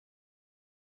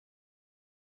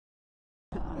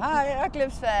Hi,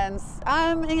 Eclipse fans.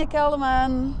 I'm Inge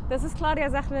Kelderman. This is Claudia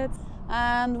Zachwitz.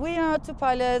 And we are two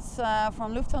pilots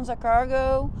from Lufthansa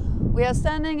Cargo. We are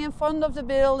standing in front of the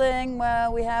building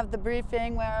where we have the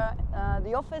briefing, where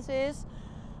the office is.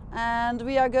 And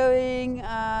we are going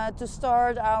to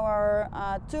start our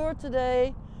tour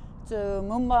today to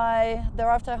Mumbai,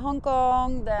 thereafter Hong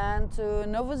Kong, then to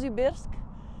Novosibirsk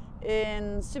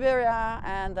in Siberia,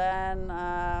 and then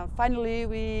finally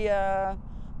we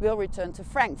will return to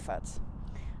Frankfurt.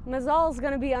 Mazal's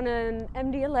going to be on an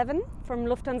MD-11 from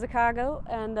Lufthansa Cargo,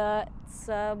 and it's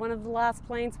one of the last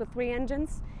planes with 3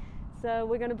 engines. So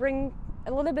we're going to bring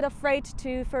a little bit of freight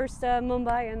to first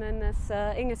Mumbai, and then, as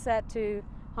Inge said, to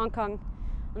Hong Kong,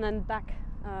 and then back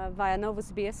via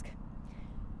Novosibirsk.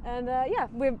 And yeah,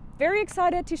 we're very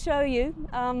excited to show you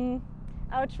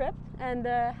our trip and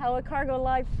how a cargo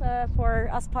life for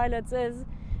us pilots is,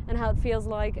 and how it feels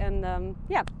like, and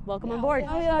yeah, welcome on board.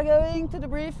 Now we are going to the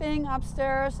briefing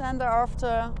upstairs, and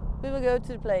thereafter we will go to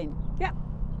the plane. Yeah,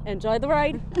 enjoy the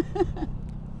ride.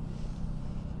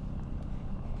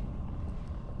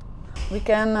 We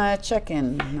can check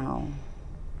in now.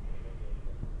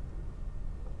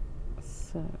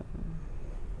 So,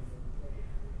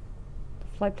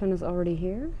 the flight plan is already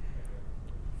here.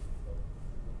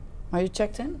 Are you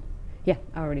checked in? Yeah,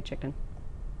 I already checked in.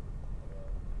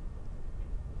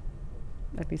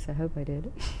 At least I hope I did.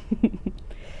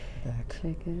 Back.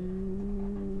 Check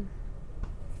in.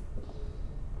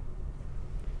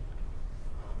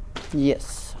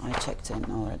 Yes, I checked in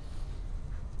already.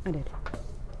 I did.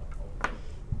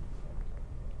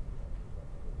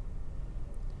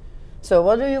 So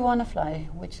what do you want to fly?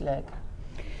 Which leg?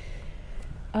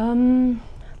 I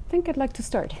think I'd like to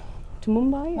start to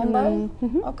Mumbai. Mumbai? And then,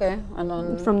 Okay, and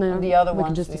then from there the other we ones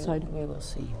can just decide. we will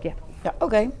see. Yeah. Yeah,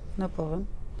 okay, no problem.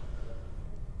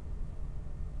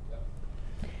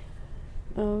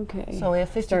 Okay. So we have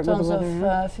 50 Start with tons the of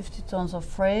weather, 50 tons of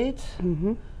freight,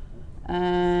 Mm-hmm.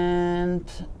 and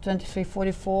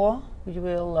 2344. We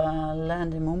will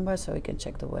land in Mumbai, so we can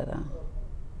check the weather.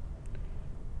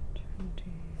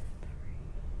 23.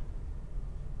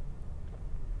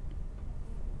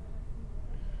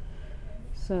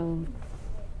 So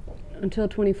until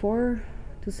 24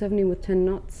 to 70 with 10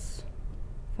 knots,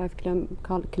 5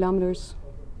 kilometers.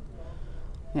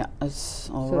 Yeah, that's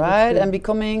all So right. that's And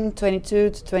becoming 22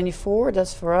 to 24,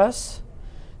 that's for us.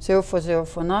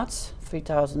 040 knots,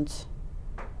 3,000.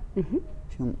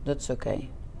 Mm-hmm. That's okay.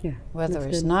 Yeah. Weather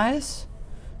that's is good. nice,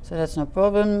 so that's no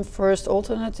problem. First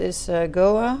alternate is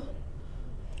Goa.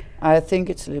 I think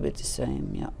it's a little bit the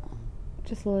same, yeah.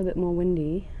 Just a little bit more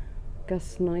windy.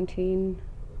 Gust 19.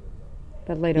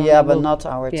 But later on. Yeah, it but will- not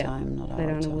our yeah, time, not Later our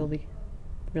on it time. will be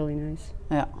really nice.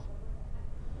 Yeah.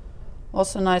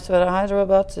 Also nice weather.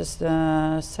 Hyderabad is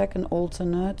the second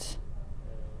alternate.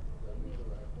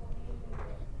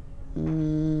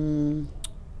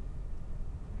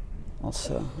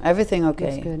 Also, everything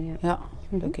okay. Looks good, yeah. Yeah,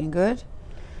 Mhm. looking good.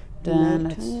 And Then now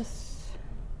let's. tennis.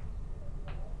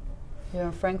 Here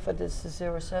in Frankfurt is the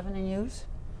 07 in use.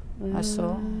 I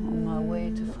saw on my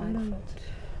way to I Frankfurt.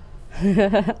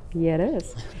 don't- Yeah, it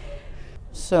is.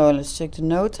 So let's check the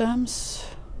NOTAMs.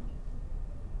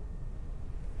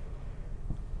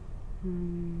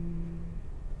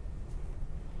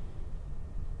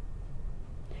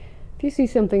 If you see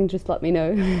something, just let me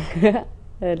know.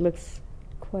 It looks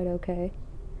quite okay.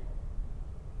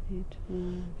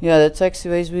 Yeah, the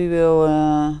taxiways we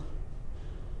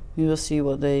will see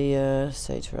what they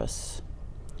say to us,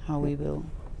 how we will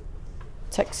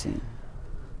taxi.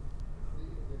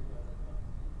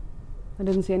 I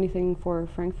didn't see anything for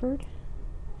Frankfurt.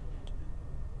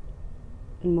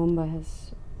 And Mumbai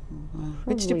has. Which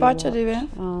probably a departure lot. do we have?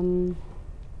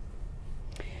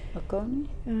 Akoni,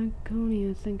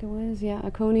 Akoni? I think it was. Yeah,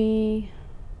 Akoni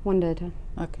 1 data,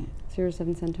 Okay.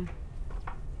 07 center.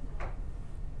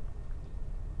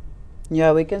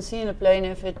 Yeah, we can see in the plane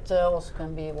if it also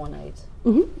can be 1.8.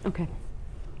 Mm-hmm. Okay.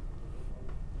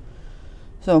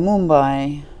 So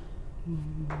Mumbai.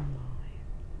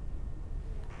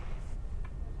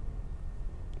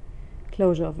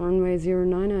 Closure of runway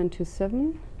 09 and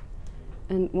 27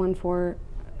 and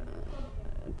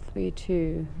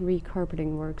 1432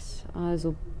 recarpeting works.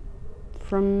 So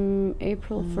from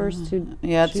April 1st to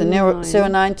Yeah, it's a June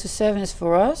 09 to 7 is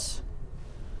for us.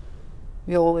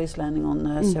 We're always landing on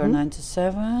 09 to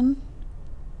 7.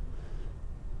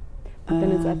 But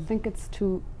then it's, I think it's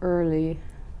too early,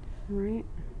 right?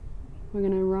 We're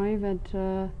gonna arrive at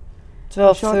shortly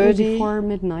 12:30. before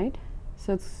midnight,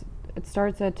 so it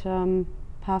starts at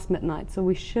past midnight. So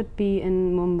we should be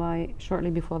in Mumbai shortly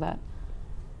before that,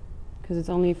 because it's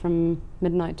only from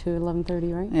midnight to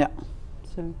 11:30, right? Yeah.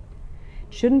 So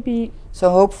shouldn't be So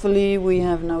hopefully we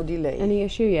have no delay. any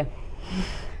issue. Yeah,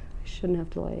 shouldn't have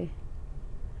delay.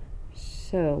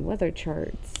 So weather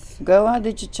charts. Goa,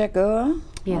 did you check Goa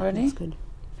already? That's good.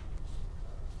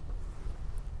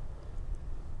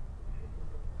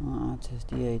 Oh, it is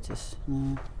the 8s.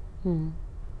 No,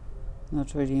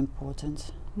 not really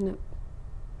important. No.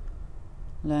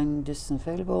 Long distance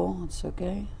available, it's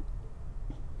okay.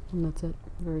 And that's it.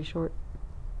 Very short.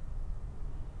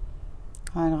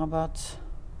 Hyderabad.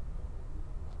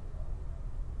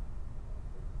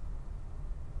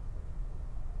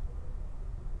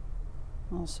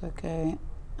 Also okay.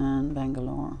 And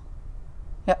Bangalore.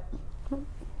 Yep.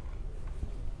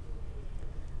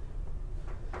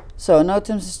 So no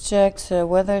terms is checked,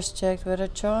 weather is checked, weather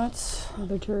charts.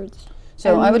 Weather charts.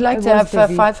 So I would like to have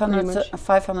busy,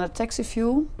 500 taxi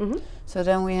fuel. So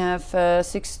then we have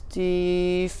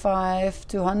 65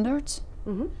 to 100.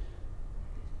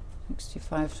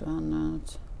 65 to 100.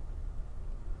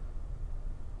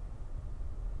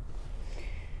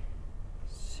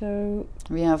 So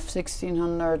We have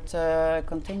 1600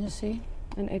 contingency.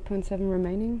 and 8.7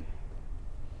 remaining.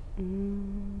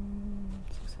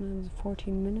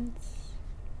 614 minutes.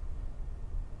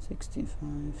 65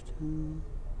 to.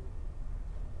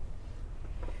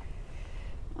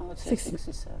 I would say 60.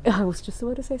 67. I was just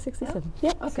about to say 67.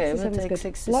 Yeah. Okay, we'll 67 is take good.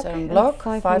 67 and block,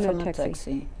 500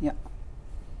 taxi. Yeah.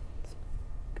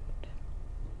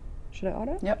 Should I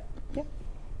order? Yep. Yep.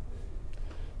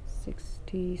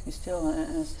 60. He still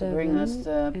has to bring us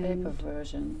the paper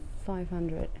version.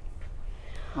 500.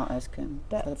 I'll ask him.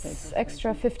 for the That's paper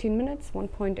extra version. 15 minutes,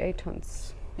 1.8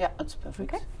 tons. Yeah, that's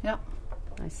perfect. Okay. Yeah.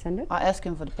 I send it. I'll ask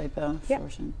him for the paper Yeah.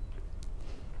 version.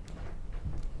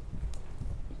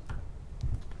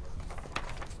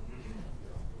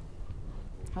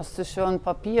 Hast du schon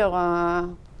Papier?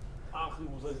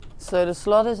 So the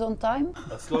slot is on time?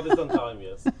 The slot is on time,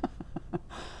 yes.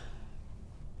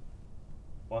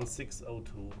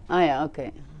 1602. Ah ja,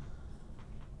 okay.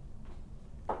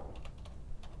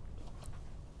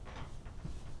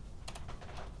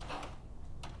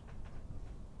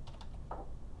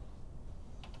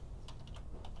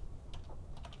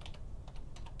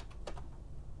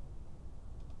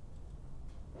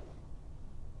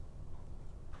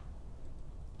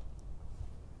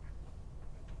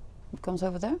 It comes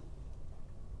over there?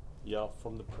 Yeah,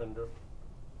 from the printer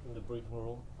in the briefing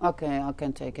room. Okay, I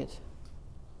can take it.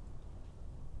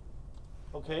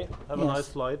 Okay, have a Yes. nice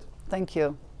flight. Thank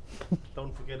you.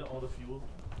 Don't forget to order fuel.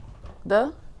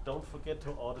 Don't forget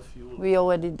to order fuel. We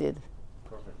already did,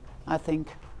 Perfect. I think.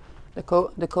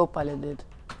 The co-pilot did.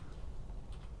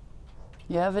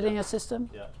 You have it in your system?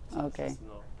 Yeah. Okay.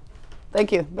 No.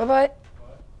 Thank you. Bye-bye.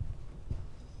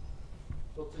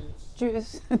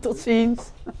 Tjus. Tot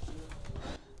ziens.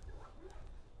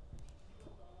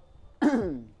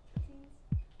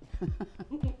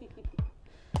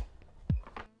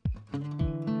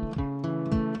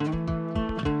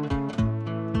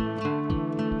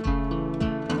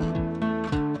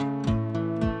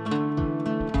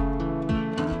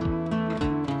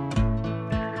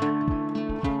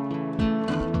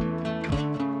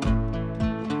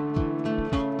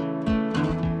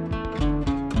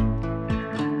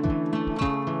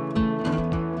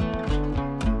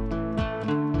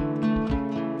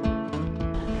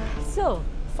 So,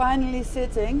 Finally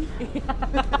sitting.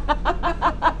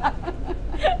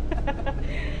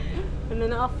 and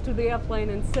then off to the airplane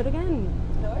and sit again.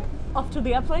 Sorry? Off to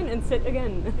the airplane and sit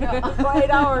again. Yeah. For 8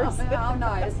 hours. How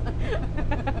nice.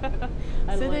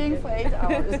 I Sitting like for it. 8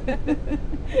 hours.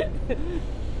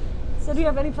 So do you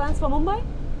have any plans for Mumbai?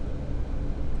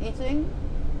 Eating,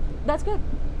 That's good.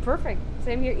 Perfect.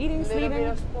 Same here, a eating, little bit sleeping.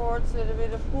 of sports, a little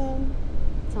bit of pool,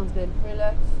 Sounds good.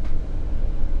 relax,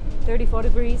 34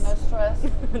 degrees. no stress.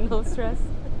 No stress.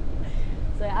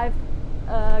 So I've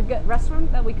a good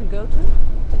restaurant that we could go to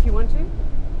if you want to.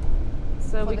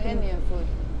 So For we the can Indian food.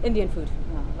 Indian food.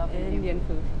 Yeah, love Indian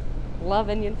food. Love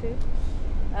Indian food.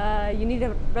 You need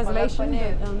a reservation. Palak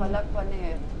paneer. but, Palak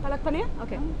paneer. Palak paneer?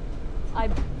 Okay.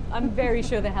 I'm very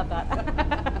sure they have that.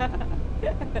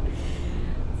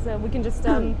 So we can just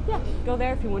go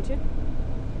there if you want to,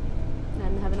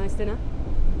 and have a nice dinner.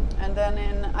 And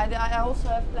then I also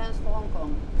have plans for Hong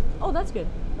Kong. Oh, that's good.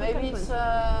 What Maybe kind of it's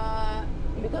plans?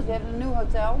 because we have a new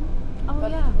hotel. Oh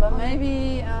but yeah. but Oh, yeah.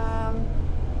 maybe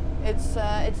it's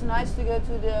nice to go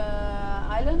to the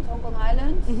island, Hong Kong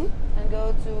Island, and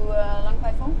go to Lang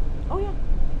Pai Fong. Oh yeah.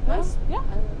 Nice. Yeah.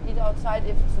 And eat outside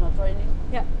if it's not raining.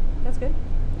 Yeah. That's good.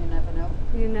 You never know.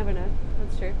 You never know.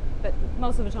 That's true. But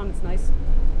most of the time it's nice.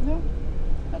 No.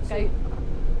 That's I it.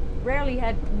 rarely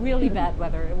had really bad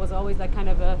weather. It was always like kind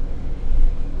of a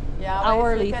Yeah, but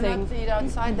hourly if you thing. cannot eat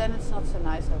outside, then it's not so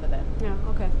nice over there. Yeah,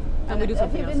 okay. Then we do Have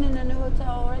something you else. been in a new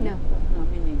hotel already? No. No,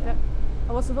 me neither. Yep.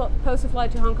 I was supposed to fly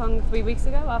to Hong Kong 3 weeks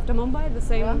ago after Mumbai, the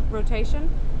same rotation.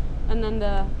 And then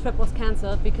the trip was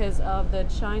cancelled because of the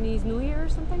Chinese New Year or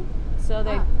something. So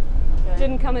they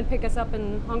didn't come and pick us up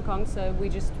in Hong Kong, so we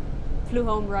just flew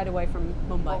home right away from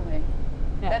Mumbai. Bombay.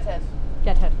 Yeah. Deadhead.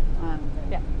 Deadhead. Ah,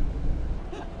 okay. Yeah.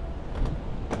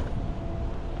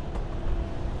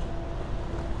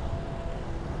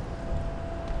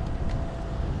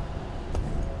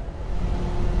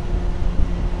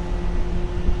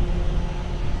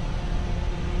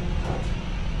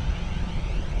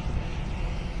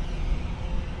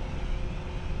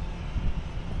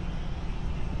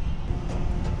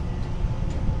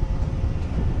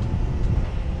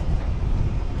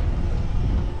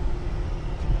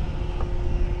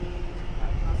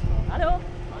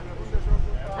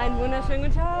 Einen wunderschönen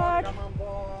guten Tag.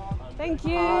 Thank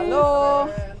you. Hallo.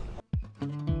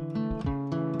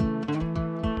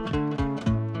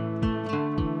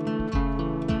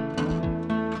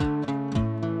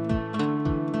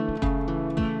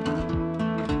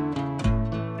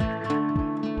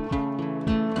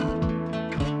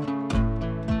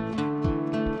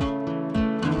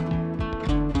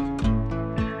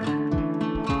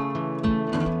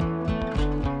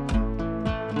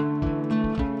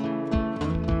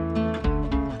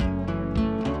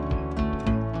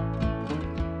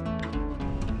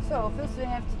 So first we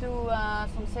have to do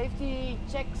some safety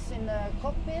checks in the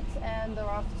cockpit, and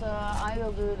thereafter I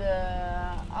will do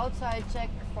the outside check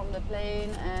from the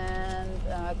plane, and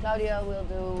Claudia will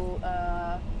do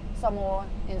some more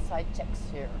inside checks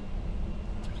here.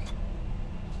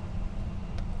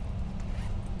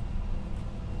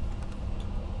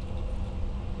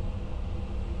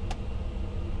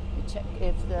 We check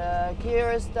if the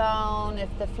gear is down, if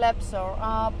the flaps are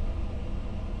up,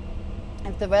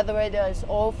 if the weather radar is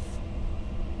off.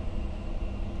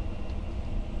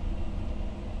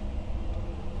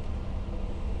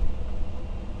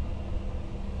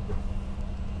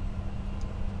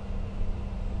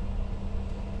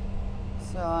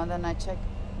 So and then I check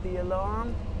the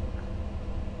alarm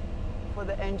for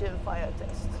the engine fire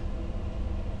test.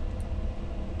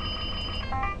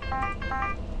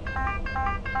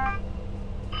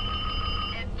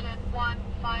 Engine 1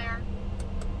 fire.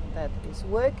 That is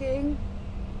working.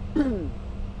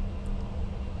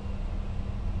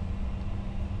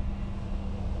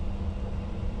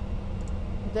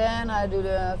 Then I do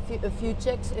a few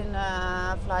checks in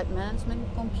the flight management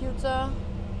computer.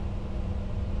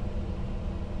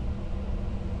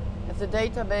 If the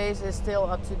database is still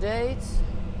up to date.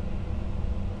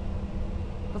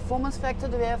 Performance factor,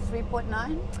 do we have 3.9?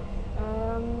 3.9,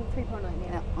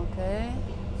 yeah. Yeah, okay.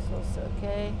 So it's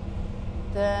okay.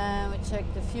 Then we check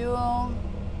the fuel.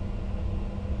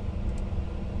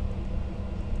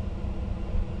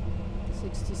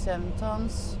 67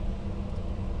 tons.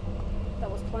 That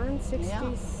was planned,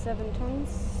 67 tons.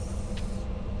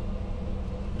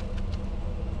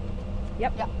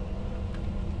 Yep. Yeah.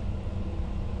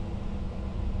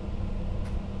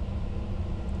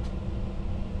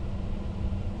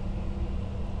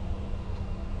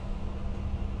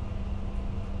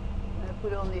 I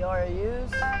put on the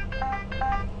RUs.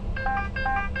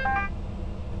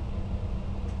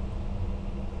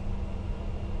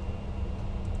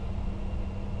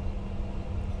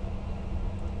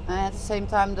 And at the same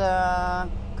time the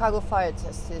cargo fire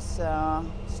test is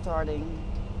starting.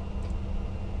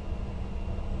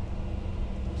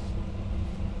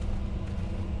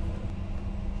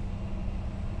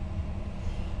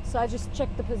 So I just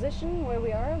checked the position where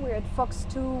we are. We're at Fox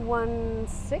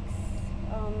 216.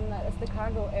 That is the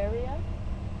cargo area.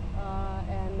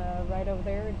 And right over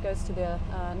there it goes to the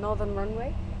northern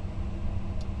runway.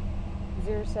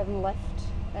 07 left.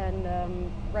 And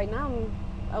right now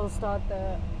I will start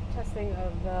the testing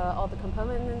of all the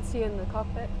components here in the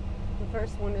cockpit. The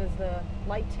first one is the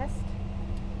light test.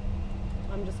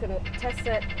 I'm just going to test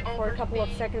it for a couple of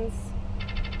seconds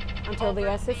until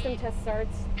the system test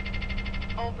starts.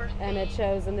 And it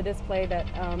shows in the display that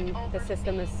the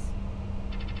system is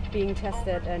being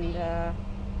tested, and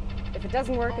if it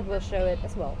doesn't work, it will show it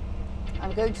as well.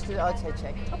 I'm going to do the outside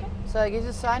check. Okay. So I give you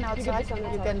a sign outside, give the sign you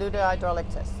outside. can do the hydraulic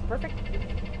test. Perfect.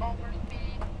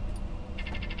 Overspeed.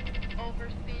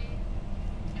 Overspeed.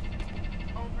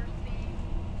 Overspeed.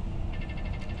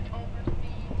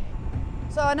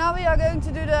 Overspeed. So now we are going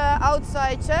to do the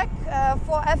outside check.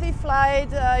 For every flight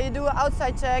you do an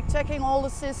outside check, checking all the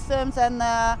systems and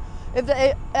if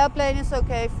the airplane is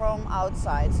okay from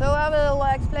outside. So I will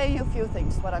explain you a few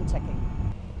things what I'm checking.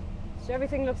 So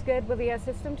everything looks good with the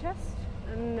system test.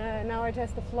 And now I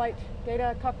test the flight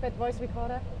data cockpit voice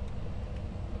recorder.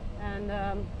 And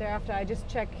thereafter I just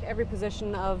check every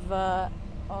position of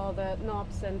all the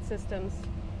knobs and systems,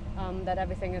 that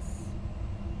everything is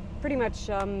pretty much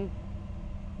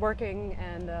working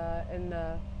and in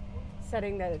the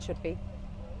setting that it should be.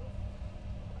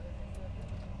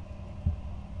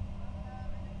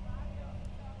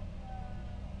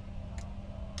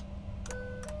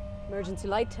 Emergency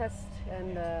light test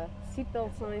and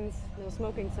seatbelt signs, no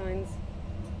smoking signs.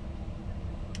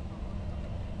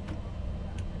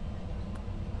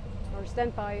 Our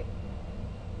standby.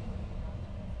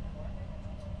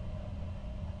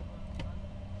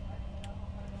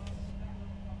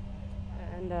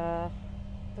 And the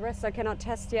rest I cannot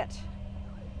test yet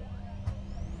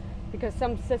because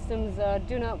some systems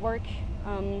do not work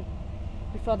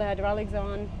before the hydraulics are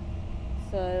on.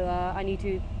 So I need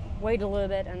to wait a little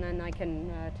bit and then I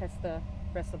can test the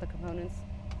rest of the components.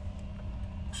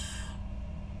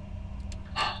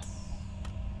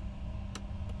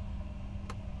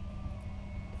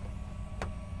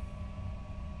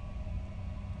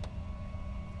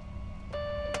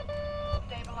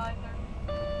 Stabilizer.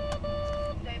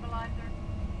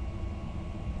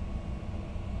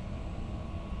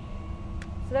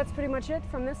 So that's pretty much it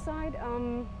from this side.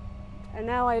 And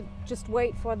now I just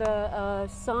wait for the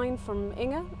sign from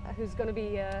Inge, who's going to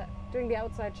be doing the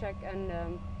outside check, and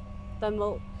then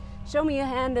will show me a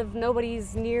hand if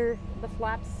nobody's near the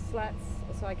flaps, slats,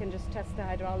 so I can just test the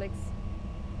hydraulics.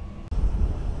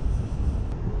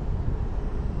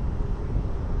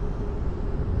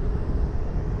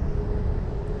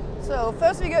 So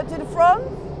first we go to the front.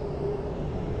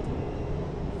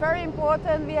 Very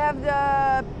important, we have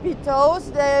the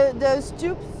pitot, those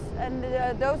tubes, and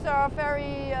those are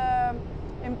very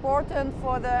important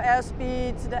for the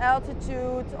airspeed, the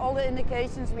altitude, all the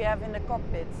indications we have in the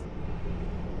cockpit.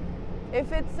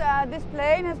 If it's this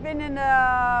plane has been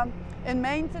in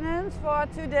maintenance for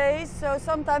 2 days, so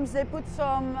sometimes they put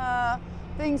some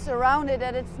things around it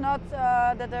that it's not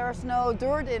that there's no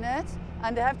dirt in it,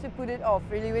 and they have to put it off.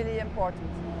 Really important.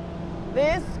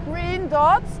 This green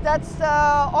dots, that's the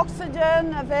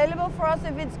oxygen available for us.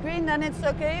 If it's green, then it's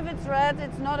okay. If it's red,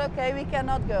 it's not okay. We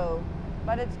cannot go,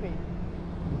 but it's green.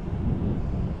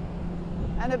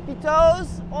 And the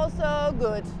pitots also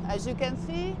good. As you can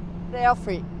see, they are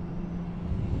free.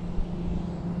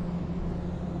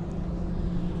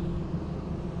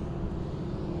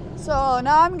 So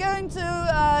now I'm going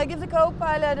to give the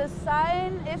co-pilot a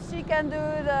sign if she can do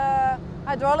the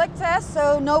hydraulic test.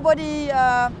 So nobody,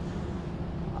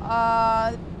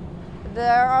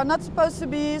 there are not supposed to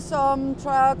be some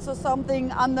trucks or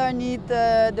something underneath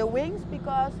the wings,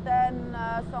 because then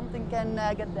something can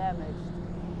get damaged.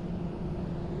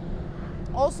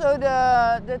 Also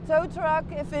the tow truck,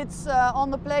 if it's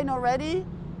on the plane already,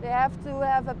 they have to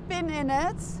have a pin in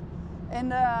it, in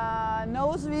the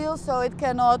nose wheel, so it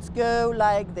cannot go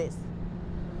like this.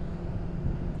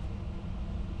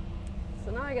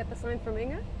 So now I get the sign from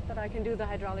Inge that I can do the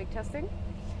hydraulic testing,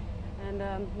 and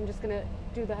I'm just going to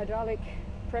do the hydraulic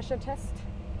pressure test.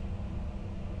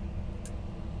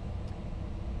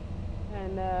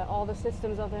 And all the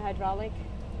systems of the hydraulic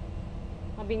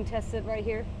are being tested right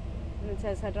here, and it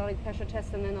says hydraulic pressure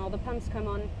test, and then all the pumps come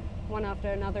on one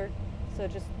after another, so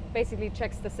it just basically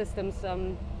checks the systems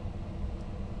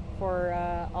for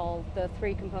all the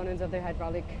 3 components of the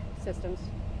hydraulic systems.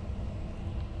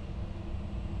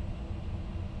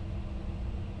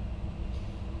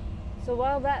 So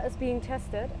while that is being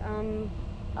tested,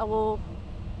 I will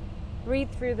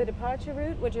read through the departure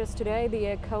route, which is today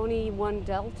the Coney 1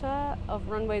 Delta of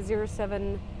runway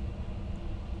 07,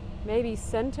 maybe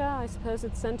center, I suppose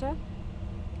it's center.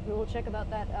 We will check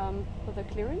about that for the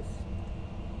clearance.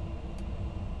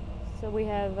 So we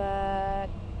have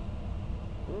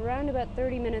around about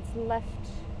 30 minutes left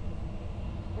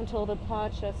until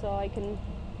departure, so I can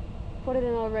put it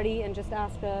in already and just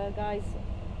ask the guys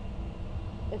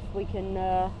if we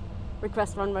can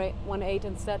request runway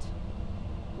 18 instead,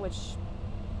 which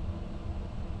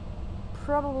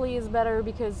probably is better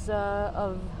because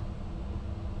of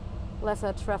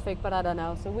lesser traffic, but I don't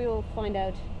know. So we will find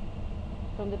out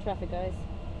from the traffic guys.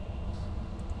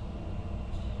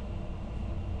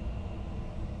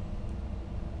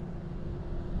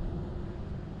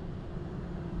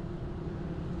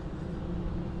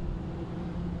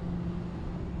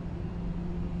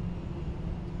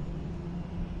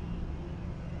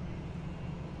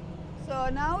 So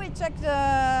now we check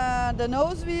the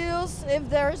nose wheels, if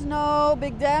there is no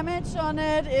big damage on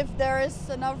it, if there is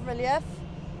enough relief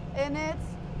in it.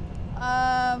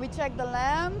 We check the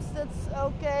lamps, that's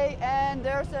okay, and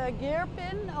there's a gear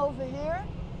pin over here.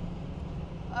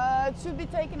 it should be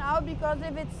taken out, because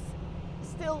if it's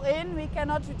still in, we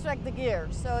cannot retract the gear.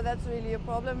 So that's really a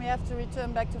problem. We have to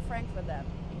return back to Frankfurt then.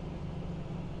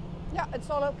 Yeah, it's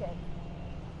all okay.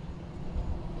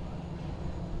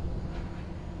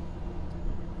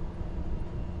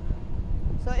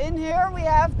 So in here we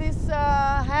have this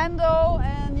handle,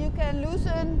 and you can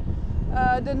loosen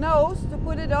the nose to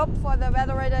put it up for the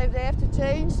weather radar if they have to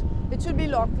change. It should be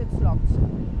locked, it's locked.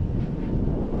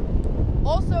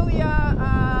 Also we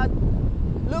are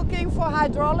looking for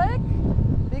hydraulic,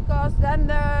 because then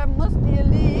there must be a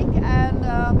leak and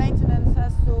maintenance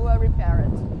has to repair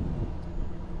it.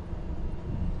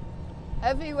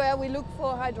 Everywhere we look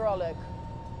for hydraulic.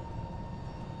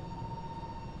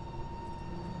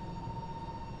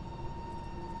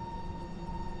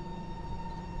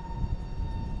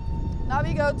 Now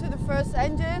we go to the first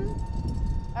engine.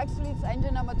 Actually it's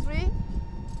engine number 3.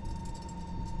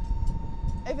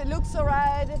 If it looks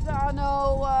alright, if there are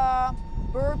no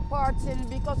bird parts in it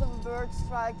because of a bird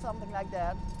strike, something like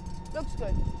that. Looks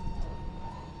good.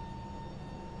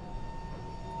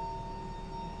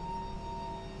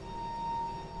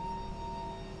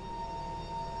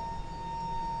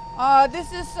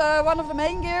 This is one of the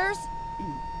main gears.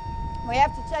 We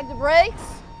have to check the brakes.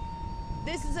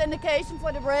 This is indication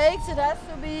for the brakes. It has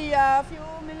to be a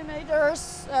few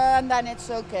millimeters and then it's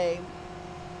okay.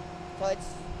 So it's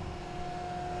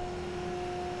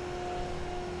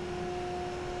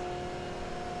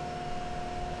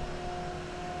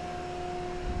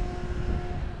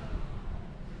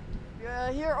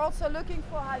here also looking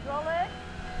for hydraulic,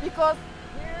 because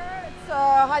here it's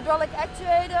a hydraulic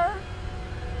actuator.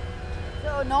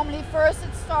 So normally first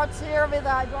it starts here with a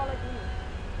hydraulic wheel.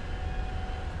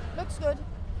 Looks good.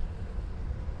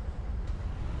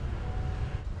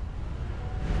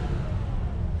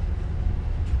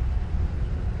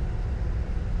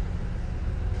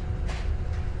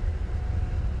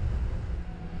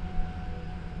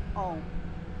 Oh.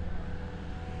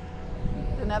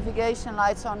 The navigation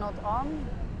lights are not on.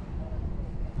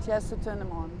 She has to turn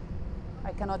them on.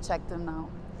 I cannot check them now.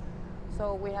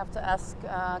 So we have to ask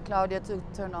Claudia to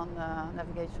turn on the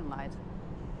navigation light.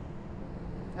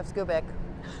 Let's go back.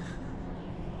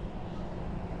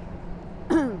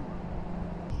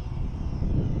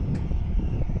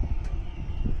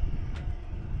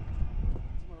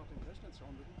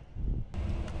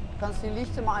 Kannst du die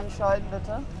Lichter mal einschalten,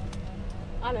 bitte?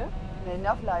 Alle? Nee,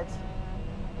 enough lights.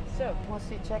 So. Ich muss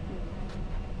sie checken.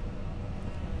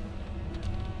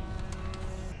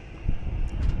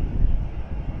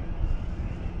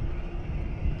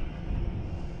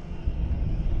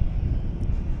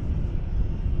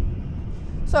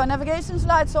 So navigation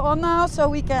lights are on now, so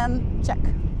we can check.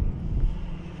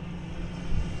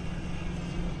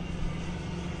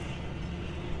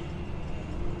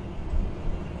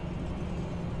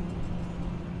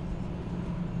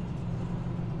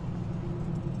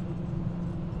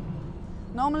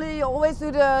 Normally you always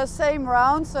do the same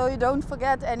round, so you don't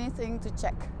forget anything to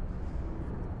check.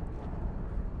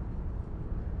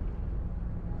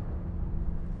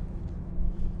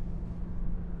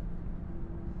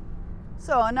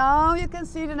 So now you can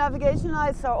see the navigation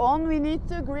lights are on. We need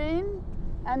 2 green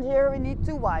and here we need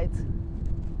 2 white.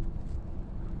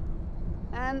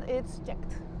 And it's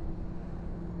checked.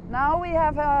 Now we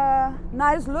have a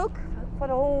nice look for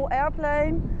the whole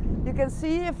airplane. You can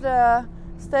see if the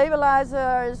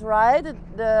stabilizer is right.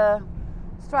 The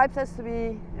stripes has to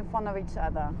be in front of each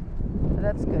other. So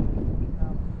that's good.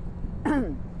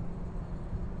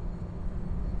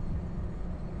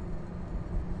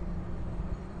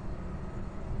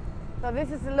 So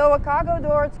this is the lower cargo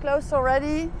door, it's closed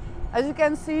already. As you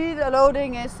can see, the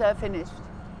loading is finished.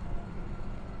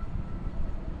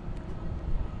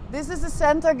 This is the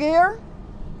center gear.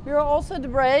 Here are also the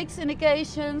brakes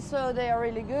indications, so they are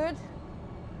really good.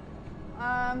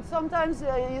 Sometimes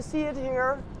you see it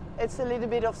here, it's a little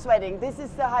bit of sweating. This is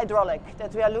the hydraulic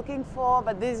that we are looking for,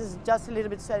 but this is just a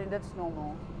little bit sweating, that's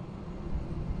normal.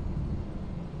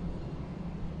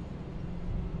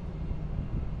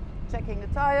 Checking the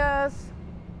tires.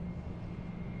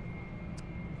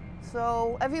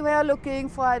 So everywhere looking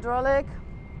for hydraulic.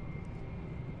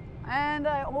 And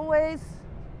I always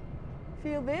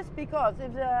feel this, because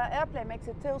if the airplane makes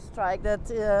a tail strike, that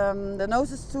the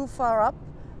nose is too far up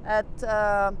at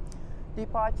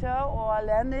departure or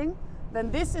landing, then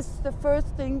this is the first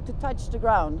thing to touch the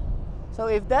ground. So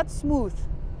if that's smooth,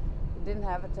 you didn't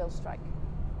have a tail strike.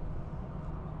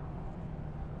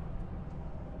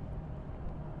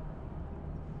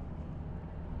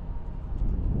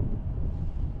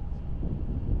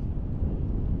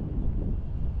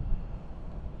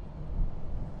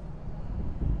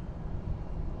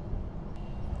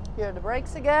 Here are the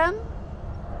brakes again.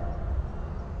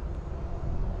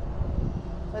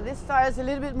 So this tire is a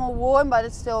little bit more worn, but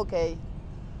it's still okay.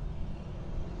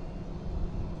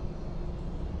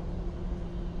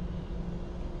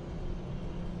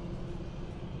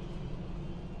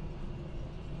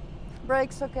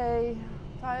 Brakes okay,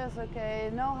 tires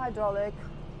okay, no hydraulic.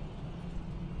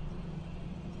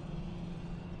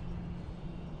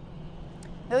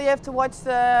 Now you have to watch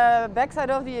the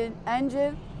backside of the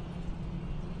engine.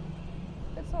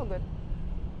 It's all good.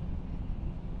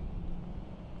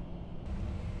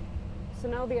 So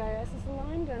now the IS is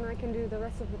aligned and I can do the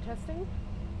rest of the testing.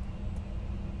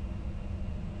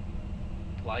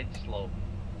 Glide slope.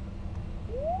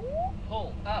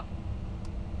 Pull up.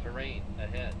 Terrain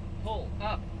ahead. Pull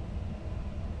up.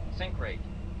 Sink rate.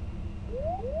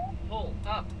 Pull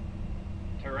up.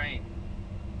 Terrain.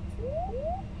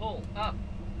 Pull up.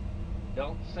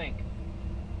 Don't sink.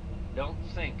 Don't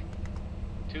sink.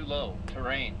 Too low.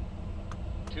 Terrain.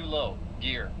 Too low.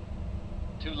 Gear.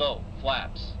 Too low.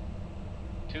 Flaps.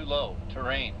 Too low.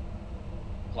 Terrain.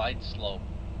 Glide slope.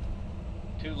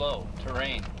 Too low.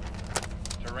 Terrain.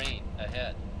 Terrain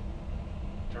ahead.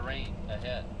 Terrain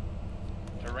ahead.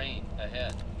 Terrain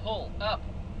ahead. Pull up.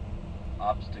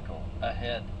 Obstacle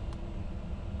ahead.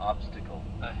 Obstacle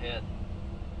ahead.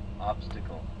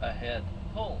 Obstacle ahead.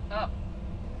 Pull up.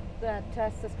 That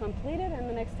test is completed and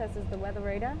the next test is the weather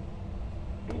radar.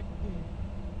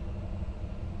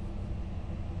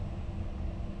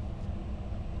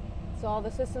 So all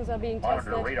the systems are being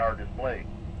tested. Monitor radar display.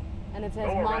 And it says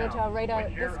Go monitor around. radar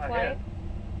Wind shear display. ahead.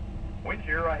 Wind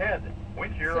shear ahead.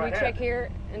 Wind shear So we ahead. check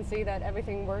here and see that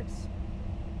everything works.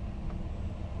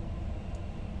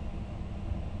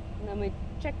 And then we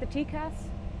check the TCAS,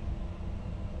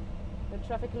 the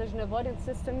traffic collision avoidance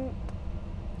system,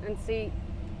 and see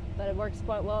that it works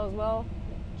quite well as well.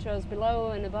 It shows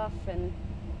below and above and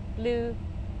blue,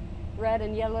 red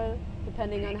and yellow,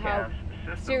 depending on how TCAS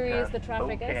system serious test the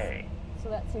traffic okay. is. So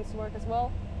that seems to work as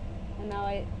well. And now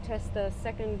I test the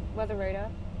second weather radar,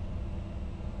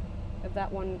 if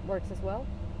that one works as well.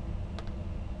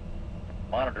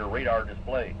 Monitor radar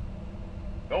display.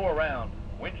 Go around.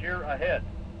 Wind shear ahead.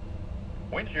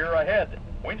 Wind shear ahead.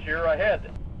 Wind shear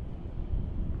ahead.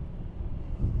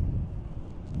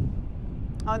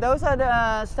 Oh, those are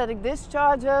the static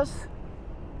discharges.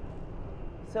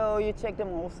 So you check them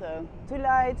also. 2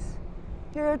 lights.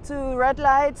 Here are 2 red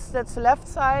lights. That's the left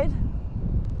side.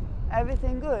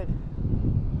 Everything good.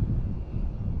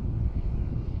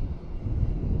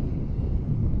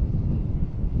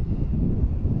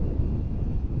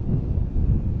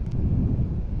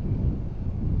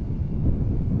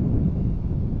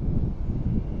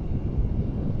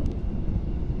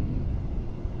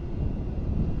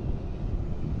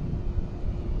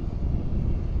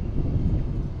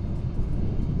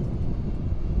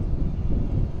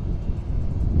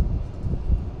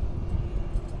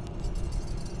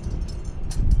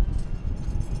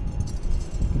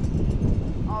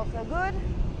 Also good.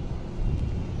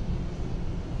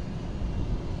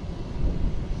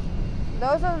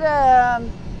 Those are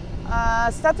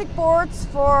the static ports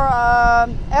for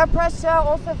air pressure,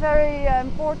 also very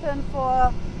important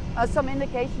for some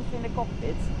indications in the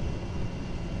cockpit.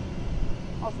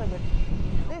 Also good.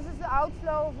 This is the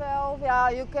outflow valve. Yeah,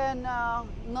 you can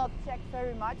not check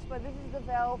very much, but this is the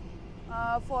valve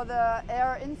for the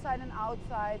air inside and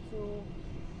outside to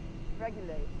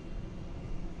regulate.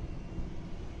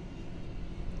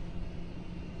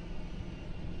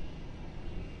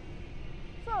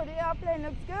 So the airplane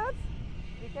looks good.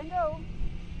 We can go.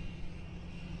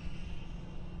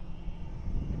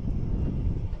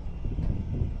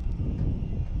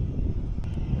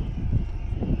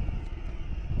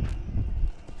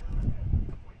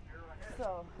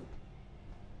 So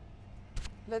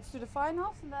let's do the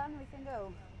finals and then we can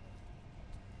go.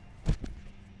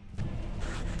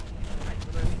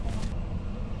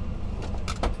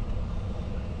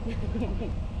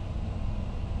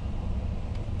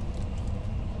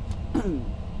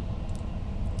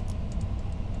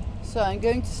 So I'm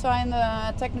going to sign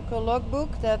the technical logbook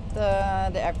that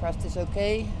the aircraft is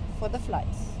okay for the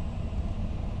flights.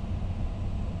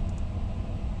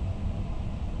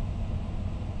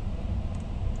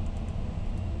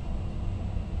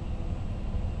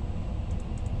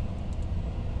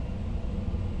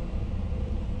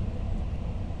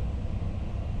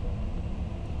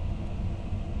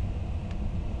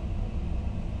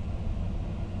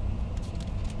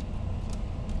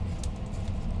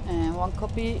 And 1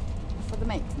 copy for the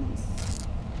maintenance.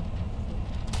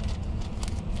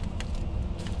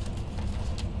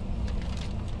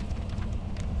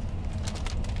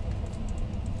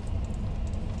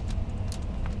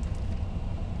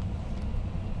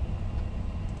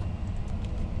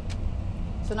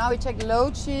 So now we check the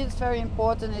load sheet. It's very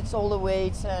important. It's all the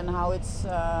weights and how it's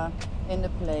in the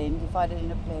plane, divided in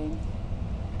the plane.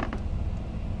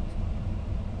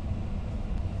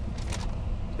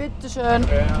 Bitteschön. Ich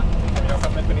kann mich auch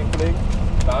gerade mit Ihnen pflegen.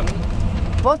 Dann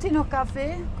Wollt ihr noch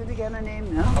Kaffee? Könnt ihr gerne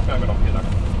nehmen, ja? haben wir angenommen. Vielen Dank.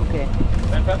 Okay.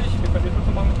 Dann fertig. Wir können die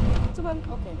Schlüssel machen. Super.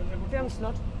 Okay. Wir haben einen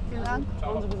Slot. Vielen Dank.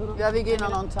 Ciao. Ja, wir gehen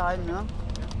dann on time, ne?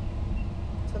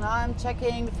 So now I'm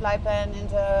checking the flight plan in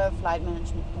the flight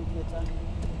management computer.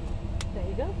 There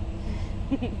you go.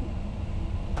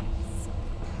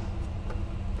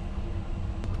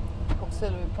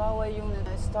 Auxiliary power unit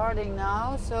is starting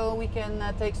now, so we can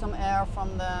take some air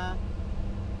from the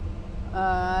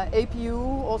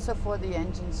APU, also for the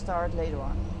engine start later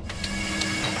on.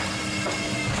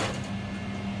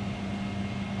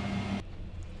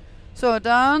 So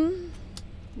done.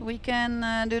 We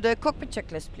can do the cockpit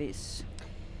checklist, please.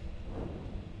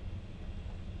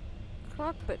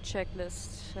 Cockpit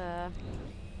checklist.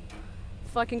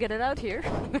 If I can get it out here.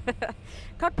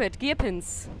 Cockpit, gear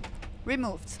pins.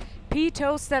 Removed.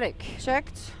 P-toe static.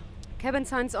 Checked. Cabin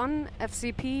signs on,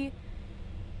 FCP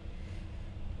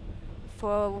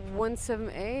for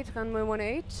 178,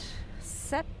 runway 18.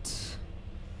 Set.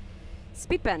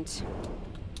 Speed band.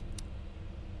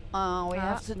 We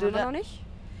have to do machen wir noch that. nicht.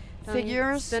 Dann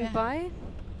Figures. Stand by.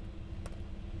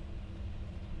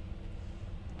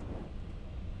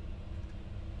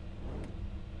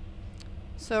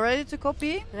 So ready to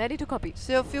copy. Ready to copy.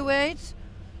 Still fuel weight.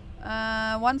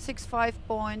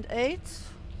 165.8.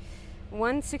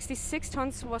 166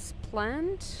 tons was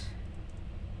planned.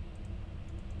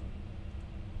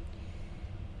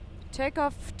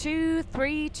 Takeoff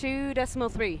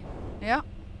 232.3. Yeah.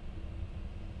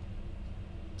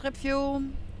 Trip fuel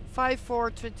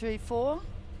 54334.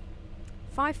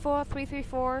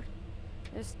 54334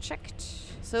 is checked.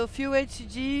 So fuel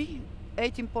HCG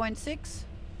 18.6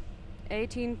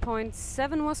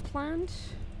 18.7 was planned.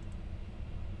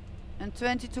 and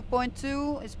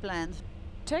 22.2 is planned.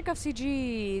 Takeoff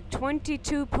CG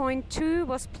 22.2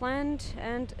 was planned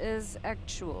and is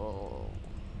actual.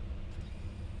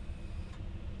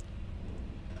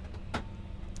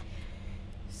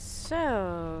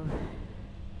 So,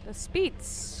 the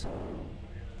speeds.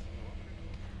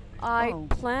 I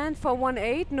planned for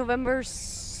 18 November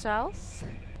South.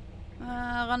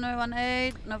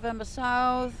 Runway 18, November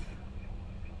South.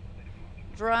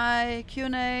 Dry,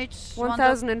 QNH.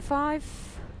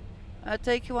 1005.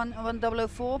 Take you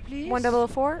 1004, please.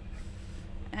 1004.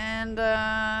 And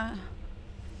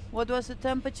what was the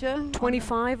temperature?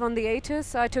 25 on the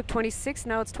ATIS. I took 26,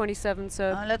 now it's 27,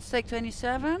 so. Let's take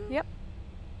 27. Yep.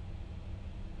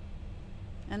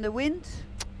 And the wind?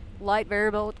 Light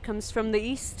variable, it comes from the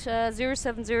east,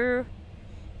 070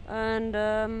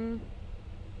 and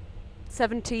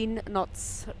 17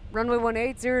 knots. Runway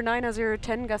 18, 09,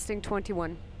 010, gusting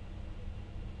 21.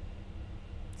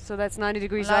 So that's 90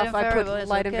 degrees Light off. and I put variable is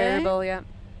light and okay. variable, yeah.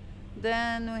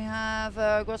 Then we have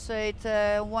gross rate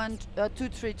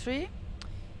 233.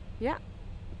 Yeah,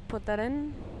 put that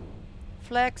in.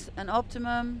 Flex and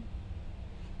optimum.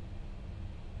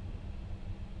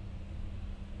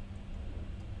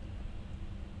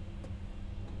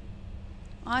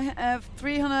 I have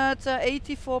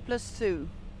 384 plus 2.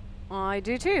 I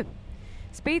do too.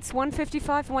 Speeds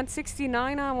 155,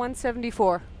 169,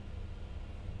 174.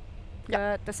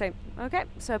 The same. Okay,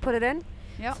 so I put it in.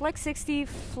 Yeah. Flex 60,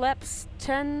 flaps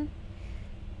 10.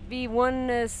 V1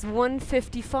 is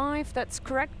 155, that's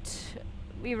correct.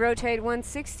 We rotate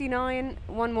 169,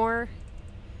 one more.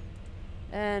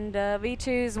 And V2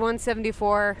 is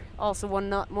 174, also one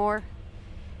knot more.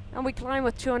 And we climb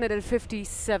with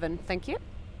 257, thank you.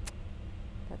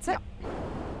 That's it.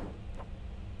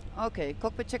 Okay,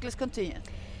 cockpit checklist continued.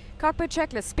 Cockpit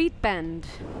checklist, speed band.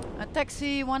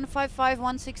 Taxi 155,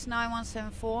 169,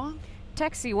 174.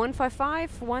 Taxi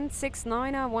 155,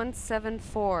 169,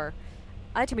 174.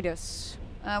 Altimeters.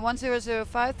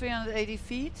 1005, 380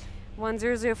 feet.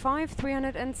 1005,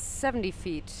 370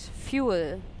 feet.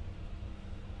 Fuel.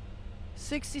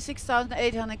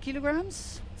 66,800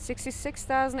 kilograms.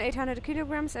 66,800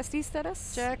 kilograms. SD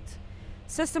status. Checked.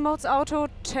 System modes auto.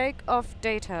 Takeoff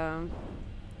data.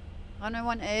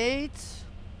 Runway 18.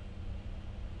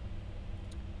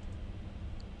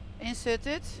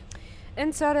 Inserted.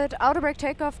 Inserted. Auto brake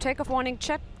takeoff. Takeoff warning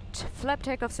checked. Flap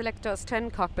takeoff selectors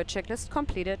 10. Cockpit checklist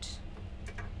completed.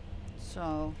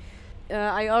 So.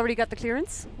 I already got the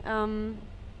clearance.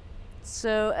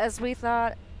 So as we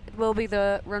thought, it will be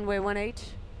the runway 18.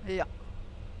 Yeah.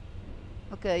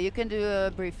 Okay, you can do a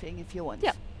briefing if you want.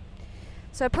 Yeah.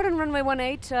 So I put in runway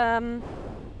 18.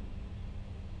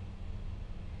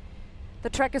 The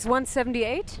track is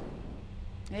 178.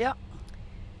 Yeah.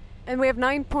 And we have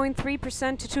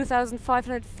 9.3% to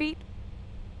 2,500 feet,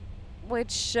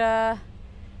 which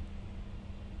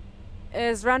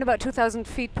is around about 2,000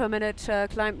 feet per minute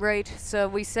climb rate. So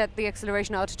we set the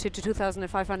acceleration altitude to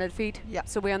 2,500 feet. Yeah.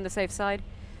 So we're on the safe side.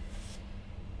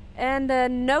 And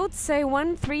notes say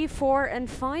 1, 3, 4, and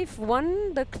 5.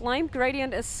 1, the climb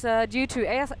gradient is due to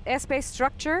airspace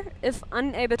structure. If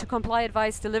unable to comply,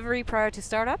 advise delivery prior to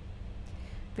startup.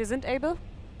 Wir sind able.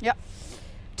 Yeah.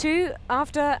 2,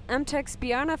 after Amtex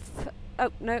Biana.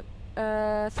 Oh no.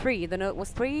 3. The note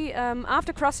was 3.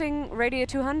 After crossing radio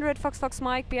 200, Fox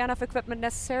Mike, Biana equipment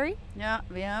necessary. Yeah,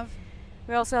 we have.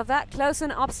 We also have that. Close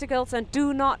in obstacles and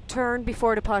do not turn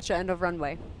before departure end of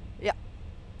runway. Yeah.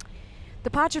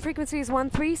 Departure frequency is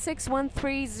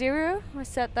 136130. I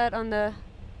set that on the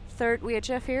 3rd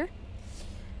VHF here.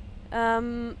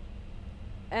 And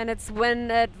it's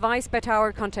when advised by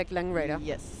tower contact Lang radar.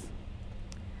 Yes.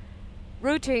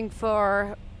 Routing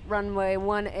for runway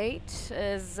 18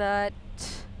 is at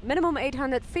minimum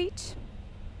 800 feet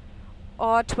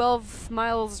or 12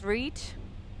 miles read.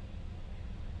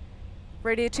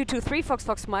 Radio 223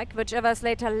 Fox Mike, whichever is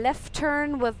later left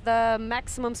turn with the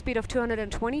maximum speed of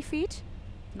 220 feet.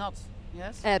 Knots.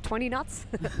 Yes. 20 knots.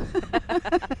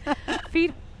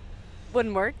 Feet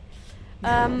wouldn't work.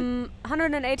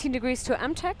 118 degrees to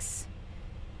Amtex.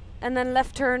 And then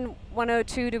left turn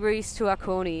 102 degrees to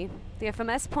Akoni. The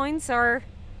FMS points are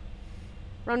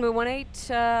runway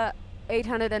 18,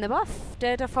 800 and above.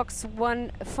 Delta Fox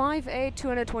 158,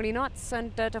 220 knots.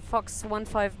 And Delta Fox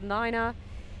 159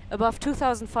 above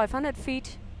 2,500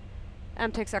 feet.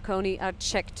 Amtex Akoni are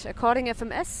checked according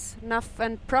FMS, NAF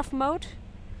and Prof mode.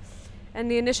 And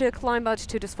the initial climb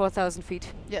altitude is 4,000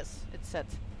 feet. Yes, it's set.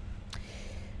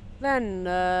 Then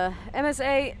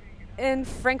MSA in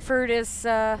Frankfurt is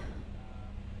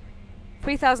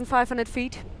 3,500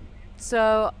 feet.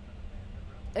 So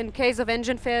in case of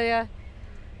engine failure,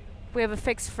 we have a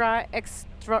fixed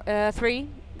X3,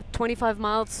 25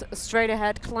 miles straight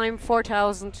ahead, climb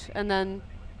 4,000, and then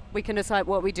we can decide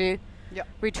what we do. Yeah.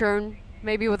 Return,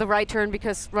 maybe with a right turn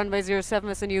because runway 07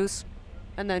 is in use,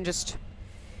 and then just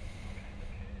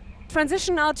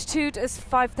transition altitude is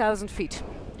 5,000 feet.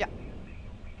 Yeah.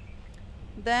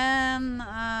 Then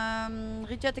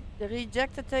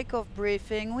rejected takeoff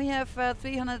briefing. We have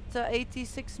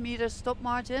 386 meters stop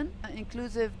margin,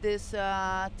 inclusive this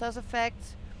TAS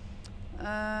effect.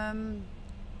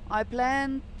 I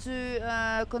plan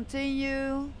to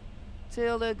continue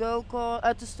till the go call,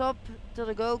 to stop till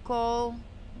the go call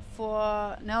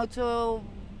for now till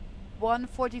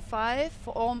 1:45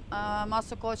 for all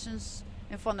master cautions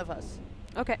in front of us.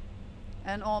 Okay.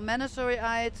 And all mandatory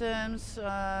items,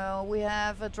 we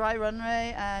have a dry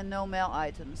runway and no mail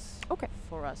items. Okay.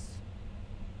 For us.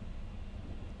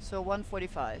 So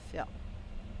 1:45, yeah.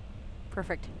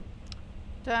 Perfect.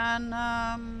 Then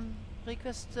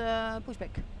request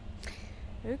pushback.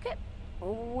 Okay.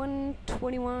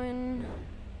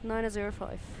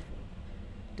 121,905.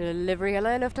 Delivery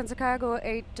hello, Lufthansa Cargo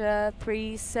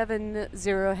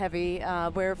 8370 Heavy.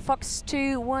 We're Fox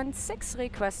 216,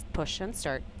 request push and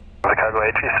start. Cargo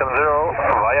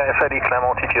 8370 via SID, climb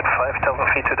altitude 5,000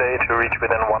 feet today to reach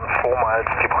within 4 miles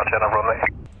departure of runway.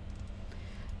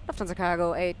 Lufthansa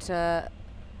Cargo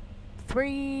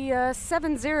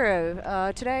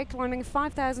 8370 today climbing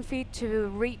 5,000 feet to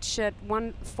reach at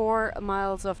 4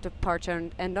 miles of departure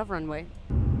and end of runway.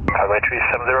 Cargo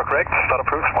 8370 correct, start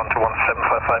approved,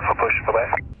 121755 for push, bye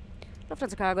bye.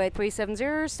 Lufthansa Cargo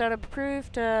 8370, start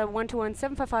approved,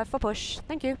 121755 for push.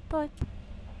 Thank you, bye.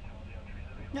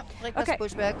 Yeah, request Okay.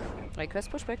 pushback.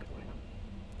 Request pushback.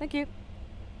 Thank you.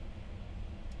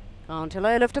 On to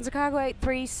Lufthansa Cargo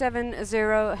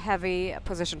 8370 Heavy,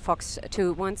 position Fox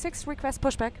 216, request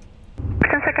pushback.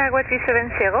 Lufthansa Cargo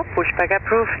 8370, pushback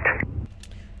approved.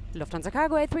 Lufthansa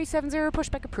Cargo 8370,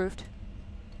 pushback approved.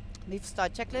 Leave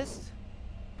start checklist.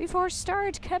 Before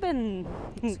start, cabin.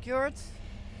 Secured.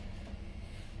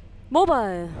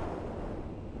 Mobile.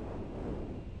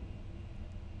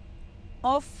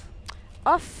 Off.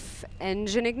 Off.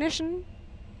 Engine ignition.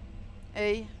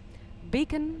 A.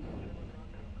 Beacon.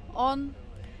 On.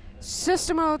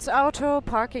 System modes auto.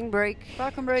 Parking brake.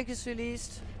 Parking brake is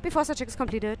released. Before start check is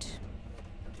completed.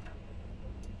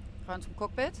 Gaan from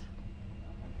cockpit.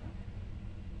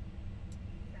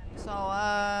 So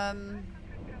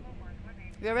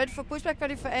we are ready for pushback,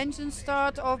 ready for engine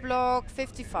start of block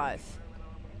 55.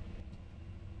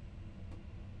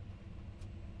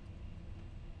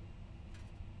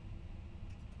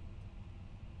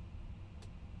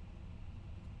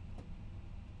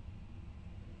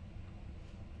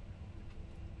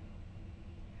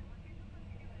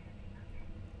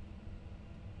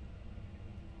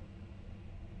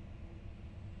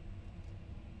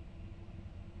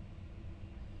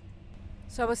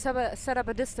 So we set up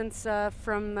a distance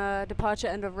from departure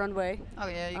end of runway. Oh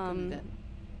yeah, you can do that.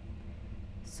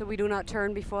 So we do not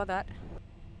turn before that.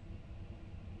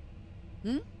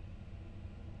 I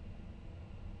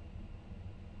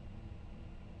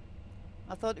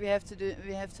thought we have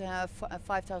to have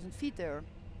 5,000 feet there.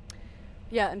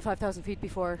 Yeah, and 5,000 feet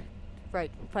before,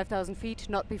 right? 5,000 feet,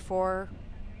 not before.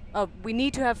 Oh, we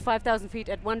need to have 5,000 feet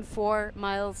at 14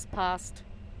 miles past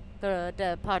the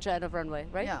departure end of runway,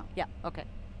 right? Yeah. Yeah. Okay.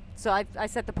 So I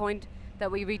set the point that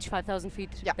we reach 5,000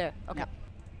 feet there. Okay. Yeah.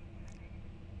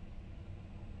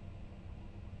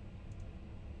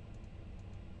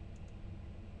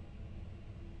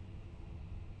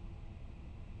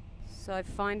 So I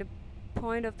find a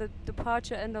point of the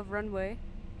departure end of runway.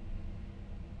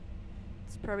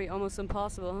 It's probably almost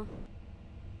impossible, huh?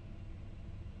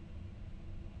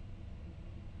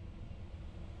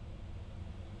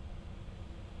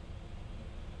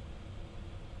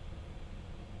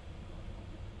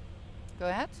 Go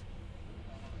ahead.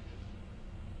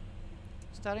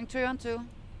 Starting 3 on 2.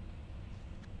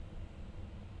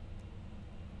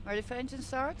 Ready for engine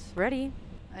start? Ready.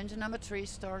 Engine number 3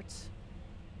 starts.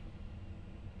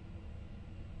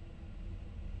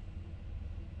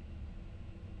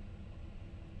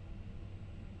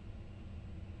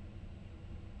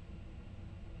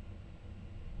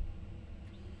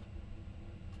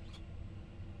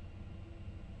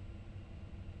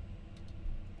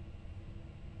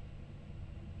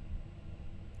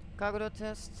 Cargo door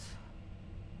test.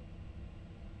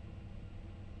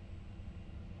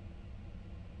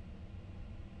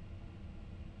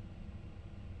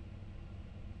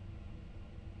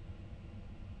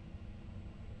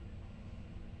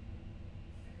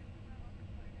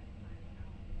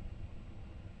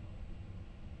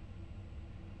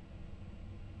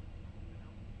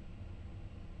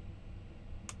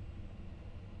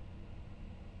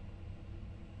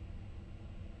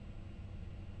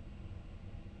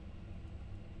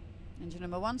 Engine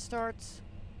number 1 starts.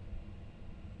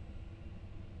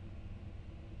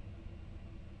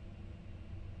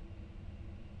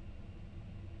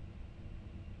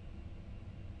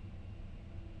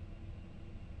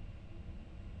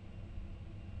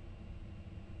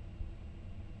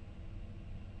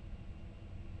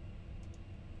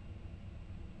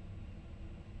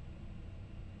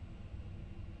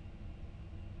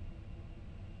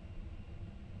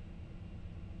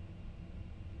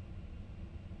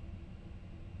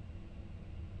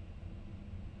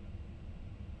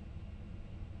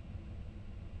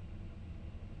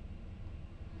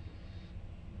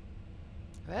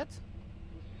 Red.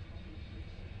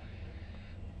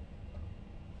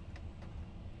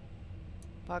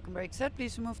 Park and brake set.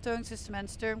 Please remove towing system and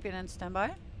steering pin and stand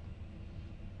by.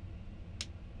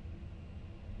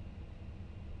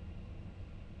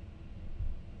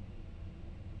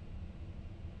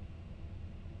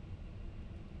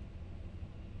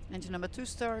 Engine number 2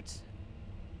 starts.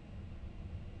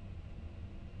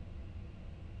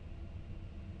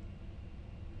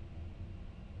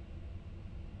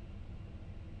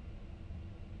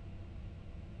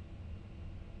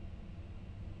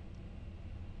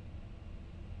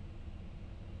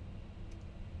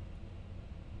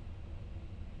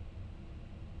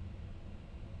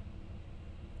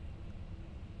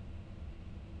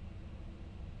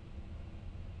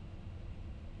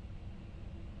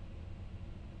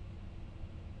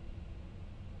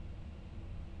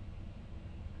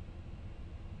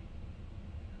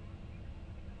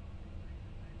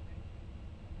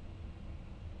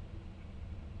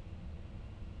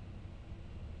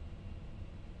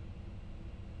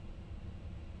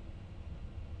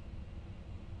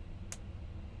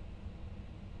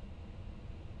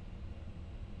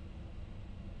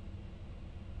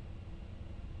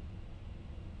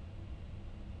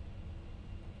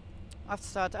 After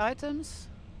start items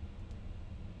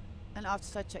and after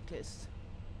start checklist.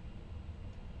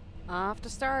 After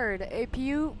start,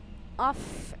 APU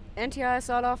off,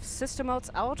 NTIs all off, system modes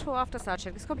auto, after start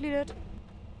check is completed.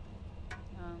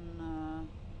 And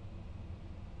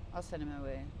I'll send him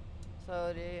away.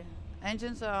 So the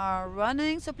engines are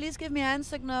running, so please give me a hand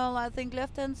signal. I think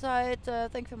left hand side.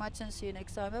 Thank you very much and see you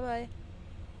next time. Bye bye.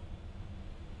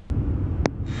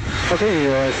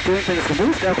 Okay, Steering Pin ist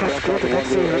removed, Aircraft clear to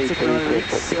taxi, Signal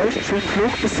links. Schönen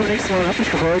Flug, bis zum nächsten Mal, hab mich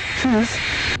gefreut. Tschüss.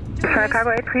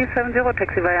 Cargo 8370,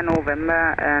 taxi via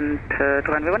November and to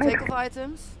runway 18. Take off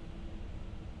items.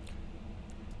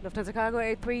 Lufthansa Cargo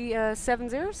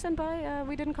 8370, stand by,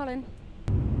 we didn't call in.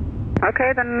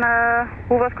 Okay, then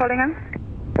who was calling in?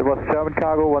 It was German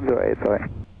Cargo 108, sorry.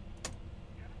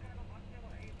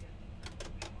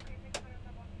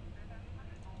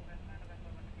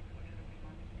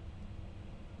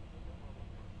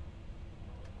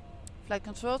 Flight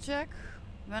control check.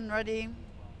 When ready.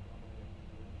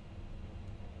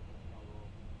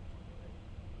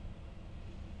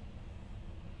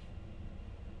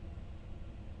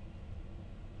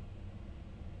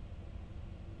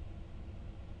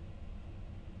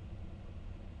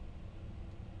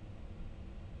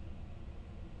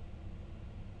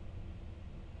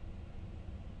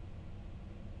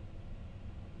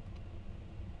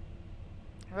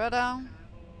 Radar.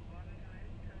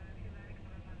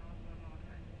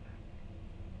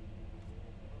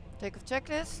 Takeoff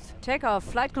checklist. Takeoff,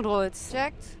 flight controls.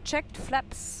 Checked. Checked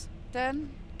flaps. 10.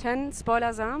 10,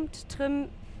 spoilers armed. Trim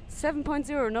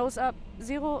 7.0, nose up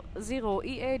 0,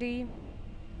 EAD.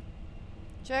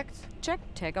 Checked.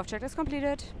 Checked. Takeoff checklist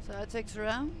completed. So I take the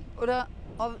RAM. Or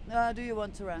do you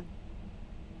want to run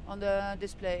on the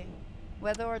display?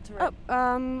 Weather or terrain?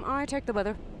 Oh, I take the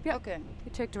weather. Yeah. Okay.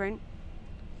 You take terrain.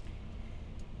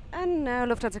 And now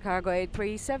Lufthansa Cargo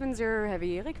 8370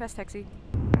 Heavy, request taxi.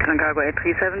 Cargo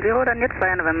 8370, dann jetzt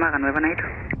via November, runway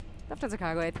 18. Lufthansa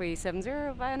Cargo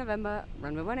 8370 via November,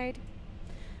 runway 18.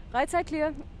 Right side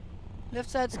clear. Left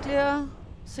side's clear.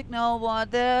 Signal was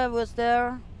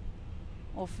there.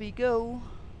 Off we go.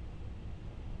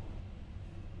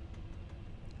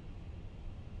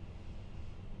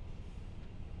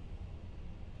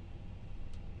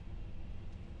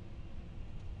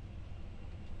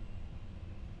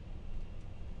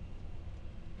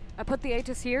 I put the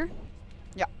ATIS here.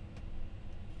 Yeah.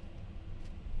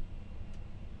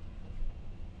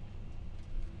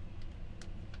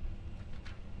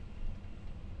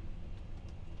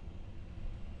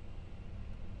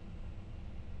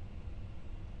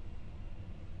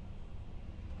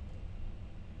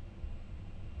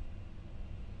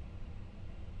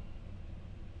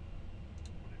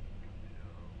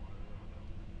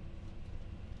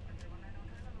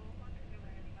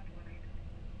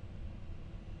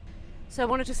 So I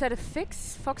wanted to set a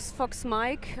fix, Fox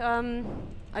Mike.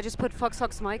 I just put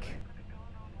Fox Mike.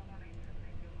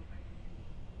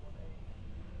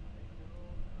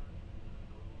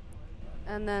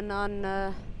 And then on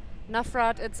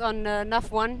NAFRAT, it's on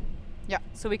NAF 1. Yeah.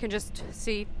 So we can just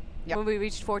see when we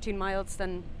reached 14 miles,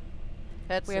 then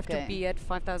we have to be at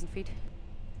 5,000 feet.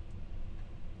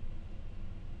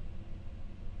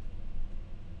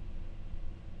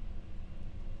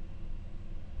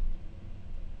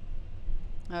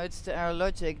 No, it's the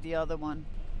Aerologic, the other one.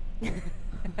 Lufthansa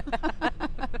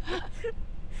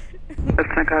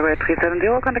Cargo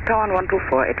 8370, contact tower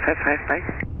 124855, bye.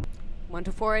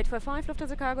 124855,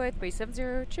 Lufthansa Cargo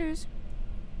 8370, choose.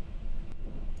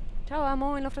 Tower,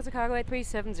 Moin, Lufthansa Cargo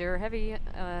 8370, Heavy,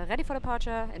 ready for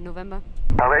departure in November.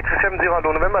 Cargo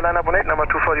 8370, November, line up on 8, number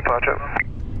 2 for departure.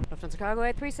 Lufthansa Cargo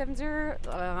 8370,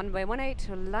 runway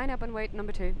 18, line up and wait,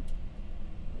 number 2.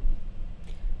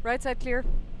 Right side clear.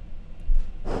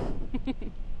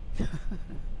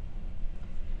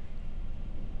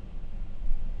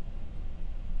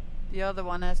 The other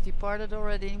one has departed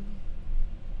already.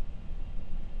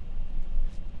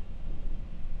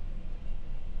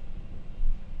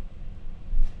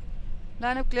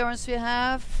 Line up clearance we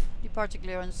have, departure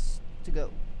clearance to go.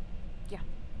 Yeah.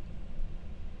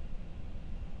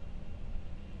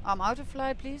 Out of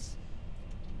flight, please.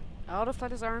 Out of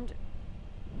flight is armed.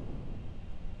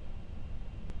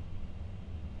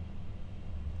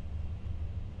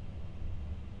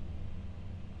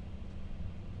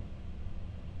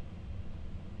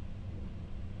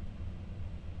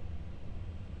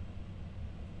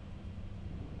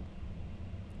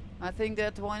 I think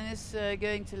that one is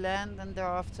going to land, and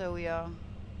thereafter we are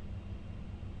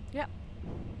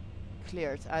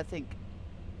cleared, I think.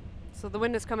 So the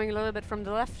wind is coming a little bit from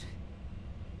the left,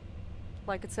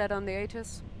 like it said on the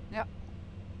ATIS. Yeah.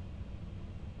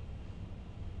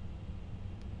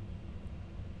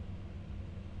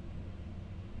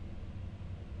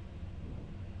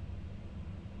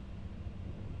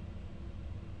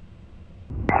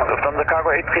 Lufthansa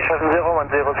Cargo 8370,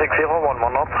 1060,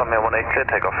 11 knots, runway 18, clear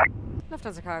takeoff.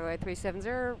 Lufthansa Cargo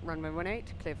 8370, runway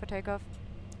 18, clear for takeoff.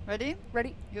 Ready?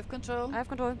 Ready. You have control? I have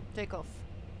control. Take off.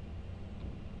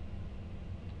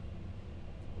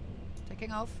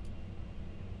 Taking off.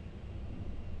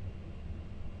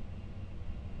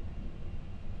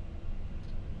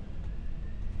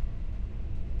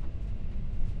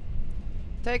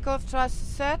 Takeoff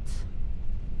thrust set.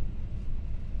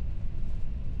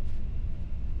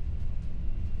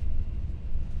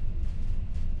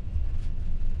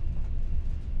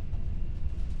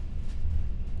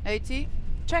 AT.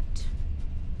 Checked.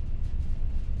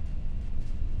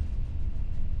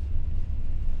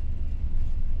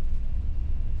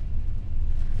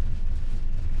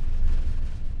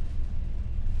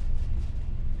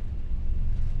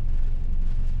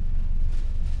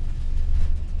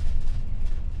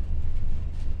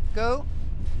 Go.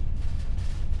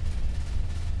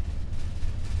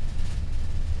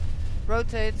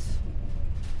 Rotate.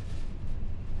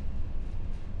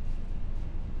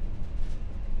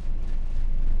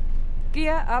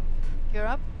 Gear up. Gear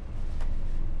up.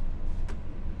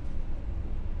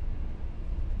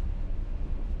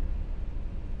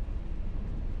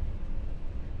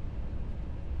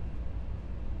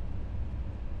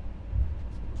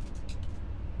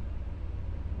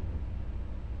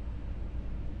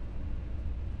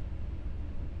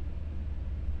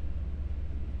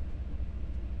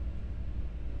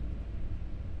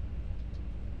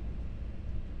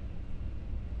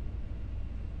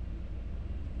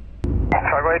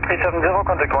 Cargo 8370,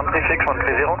 contact 136,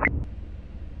 130.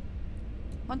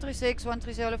 136,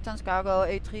 130 Lufthansa Cargo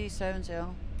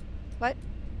 8370. Bye.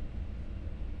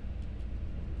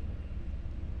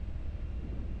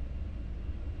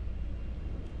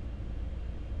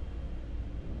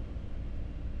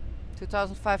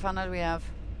 $2,500 we have.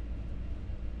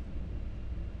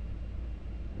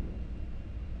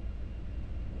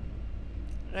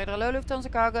 Radar low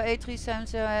Lufthansa Cargo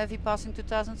 8370 heavy passing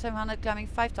 2,700 climbing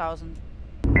 5,000.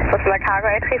 Lufthansa Cargo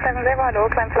 8370, hello,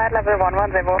 climb flight level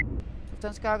 110.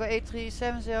 Lufthansa Cargo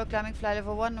 8370 climbing flight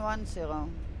level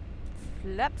 110.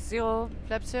 Flap 0.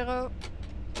 Flap 0.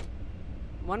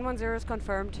 110 is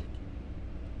confirmed.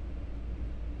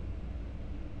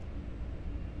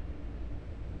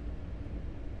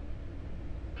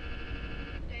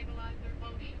 Stabilizer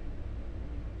motion.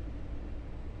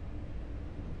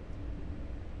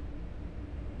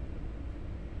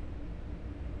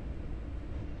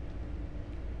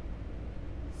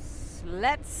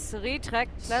 Let's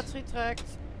retract. Let's retract.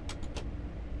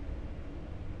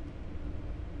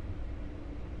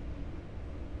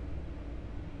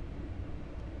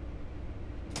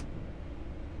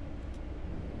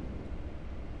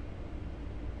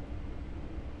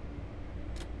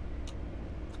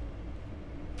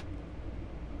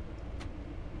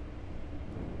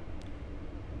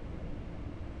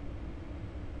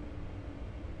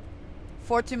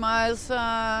 $40 miles,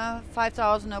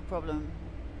 5,000, no problem.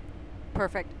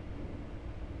 Perfect.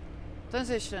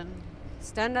 Transition.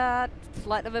 Standard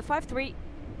flight level 53.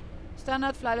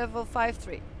 Standard flight level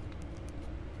 53.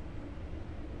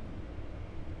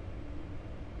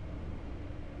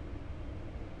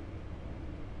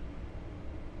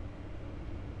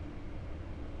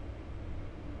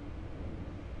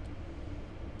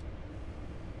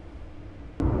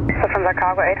 Lufthansa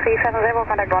Cargo 8370,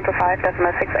 contact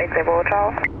 125.680,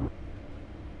 ciao.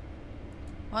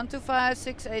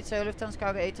 125.680 Lufthansa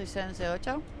Cargo 8370,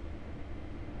 ciao.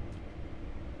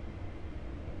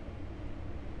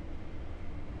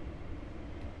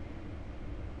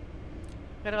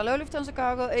 Radar low Lufthansa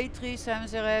Cargo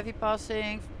 8370 heavy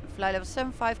passing flight level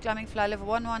 75 climbing flight level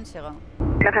 110.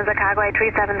 Lufthansa Cargo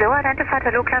 8370, identified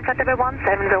hello, climb flight level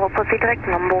 170, proceed direct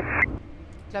number.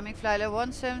 Climbing flight level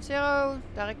 170,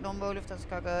 direct number Lufthansa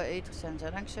Cargo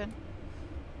 8370, dankeschön.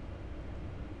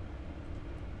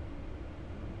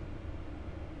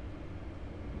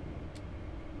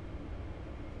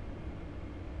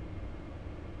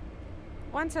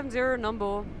 $170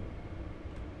 number.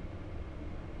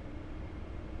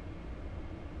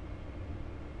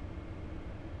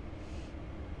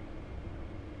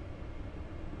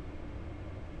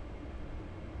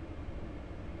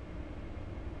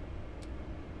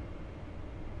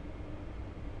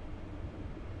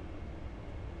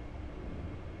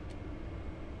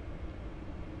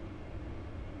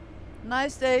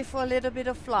 Nice day for a little bit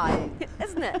of flying.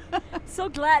 Isn't it? So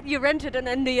glad you rented an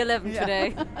MD-11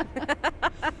 today.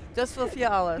 Just for a few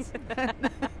hours.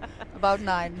 About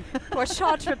 9. For a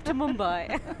short trip to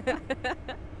Mumbai.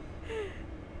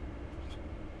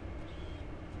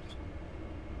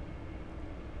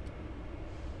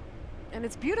 And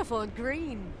it's beautiful and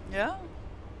green. Yeah.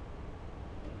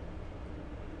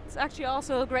 It's actually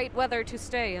also great weather to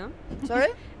stay, huh?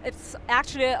 Sorry? It's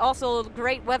actually also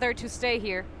great weather to stay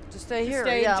here. To stay here,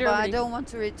 stay in yeah, but I Germany. don't want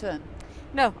to return.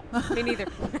 No, me neither.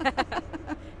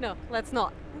 No, let's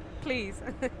not. Please.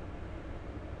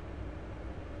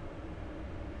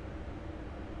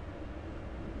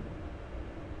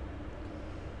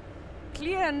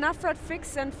 Clear enough route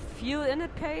fix and fuel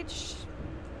init page.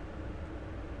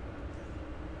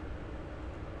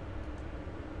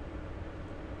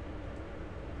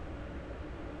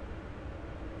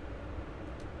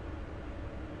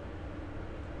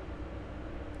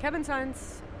 Cabin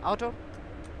signs, auto.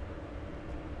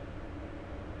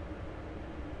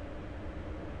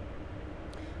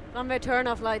 Runway turn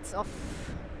off, lights off.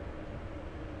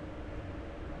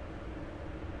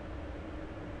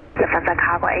 Lufthansa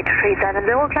Cargo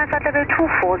 8370, climb flight level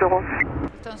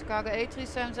 240. Lufthansa Cargo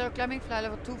A370, climbing flight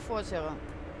level 240.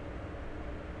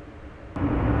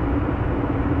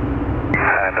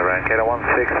 And the Rancator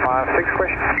 1656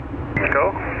 question.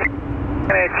 Go.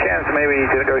 Any chance maybe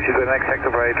to go to the next sector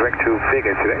by direct to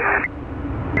Vegas today?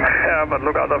 Yeah, but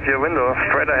look out of your window.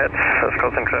 Straight ahead, there's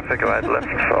crossing traffic right left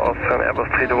for Austrian Airbus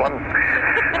 321.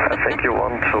 I think you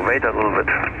want to wait a little bit.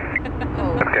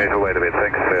 Okay, so wait a bit.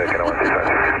 Thanks, Canal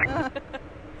 165.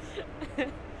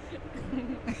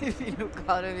 If you look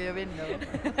out of your window.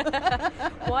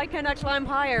 Why can't I climb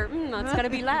higher? That's gonna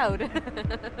be loud.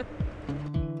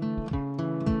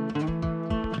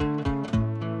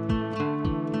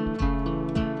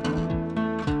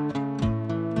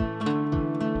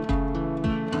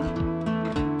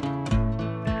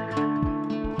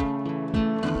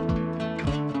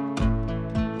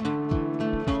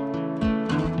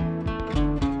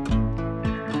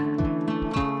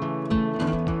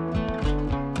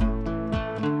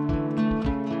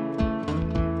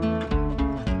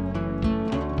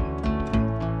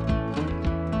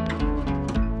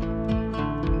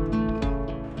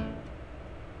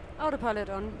 Autopilot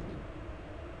on.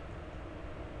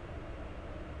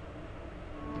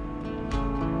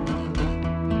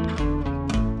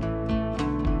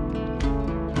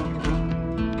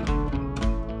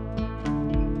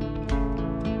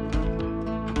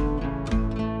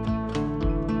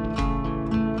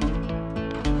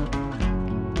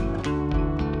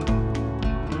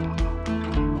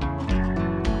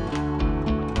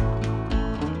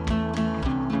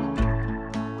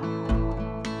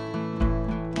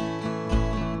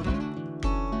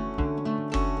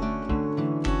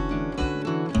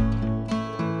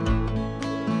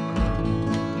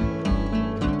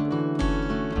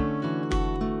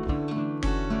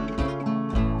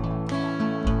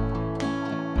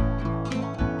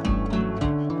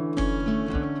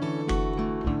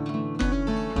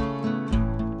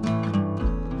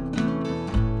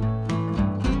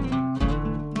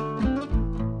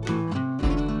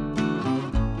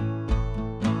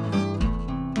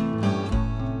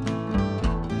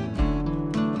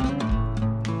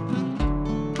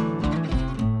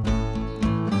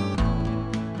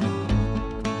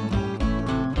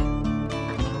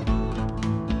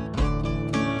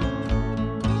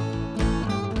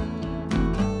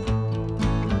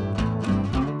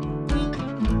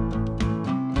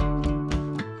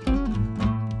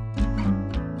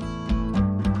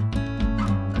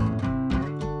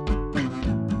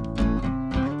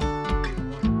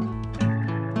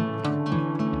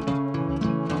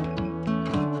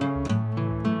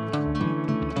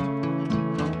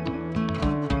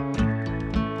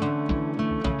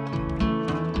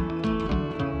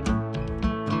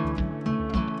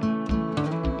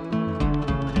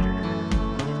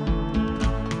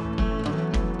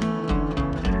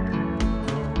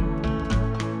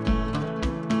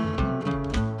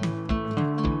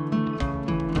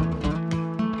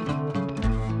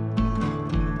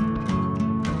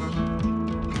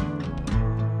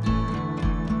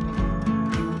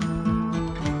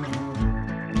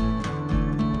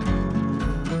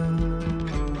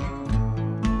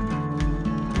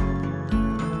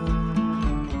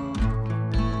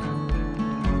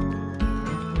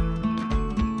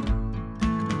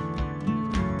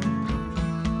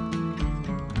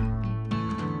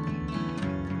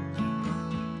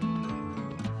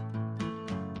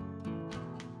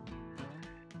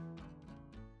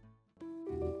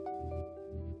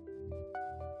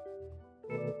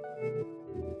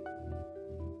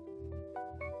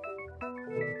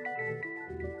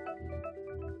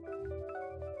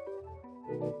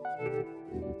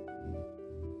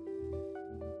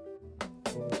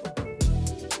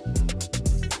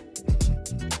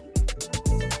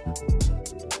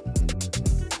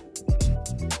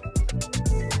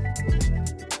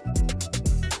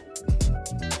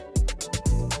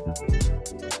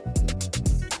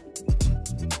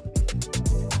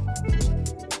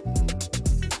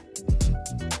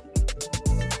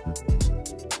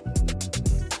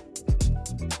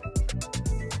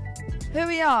 Here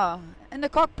we are in the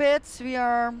cockpit. We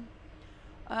are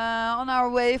on our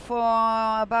way for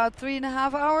about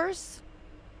 3.5 hours.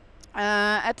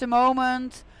 At the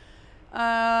moment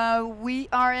we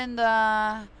are in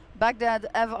the Baghdad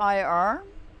FIR,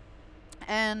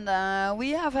 and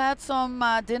we have had some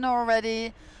dinner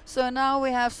already, so now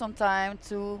we have some time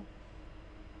to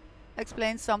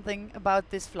explain something about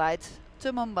this flight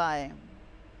to Mumbai.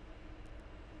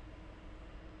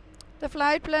 The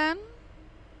flight plan.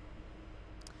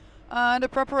 The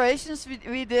preparations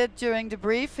we did during the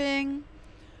briefing.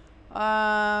 We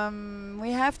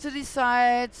have to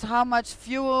decide how much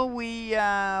fuel we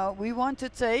want to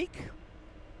take.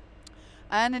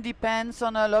 and it depends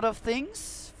on a lot of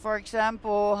things. For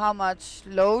example, how much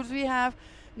load we have.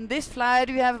 In this flight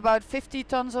we have about 50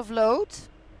 tons of load,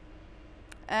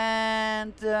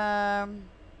 and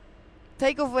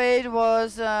takeoff weight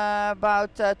was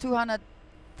about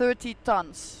 230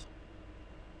 tons.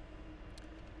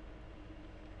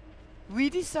 We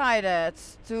decided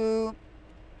to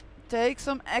take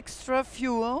some extra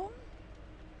fuel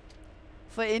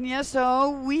for Inge,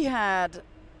 so we had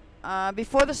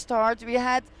before the start we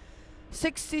had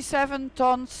 67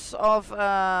 tons of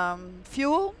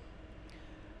fuel,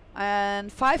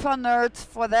 and 500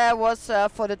 for that was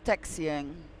for the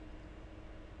taxiing.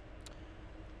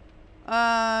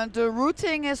 The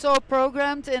routing is all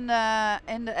programmed in the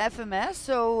FMS,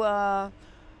 so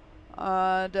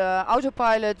the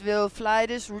autopilot will fly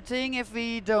this routing if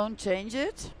we don't change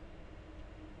it.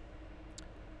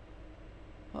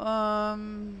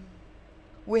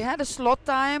 We had a slot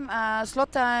time.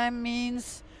 Slot time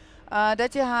means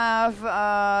that you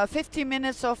have 50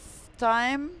 minutes of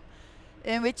time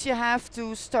in which you have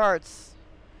to start.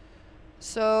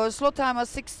 So slot time was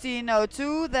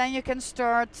 16:02, then you can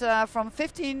start from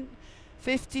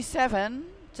 15:57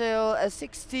 till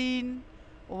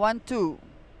 16:12.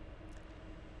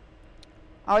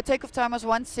 Our takeoff time was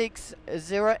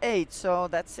 16:08, so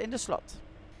that's in the slot.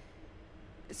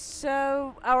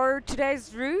 So our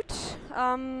today's route,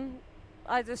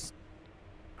 I just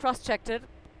cross-checked it,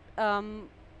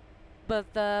 but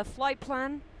the flight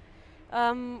plan,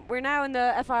 we're now in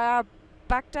the FIR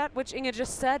Baghdad, which Inge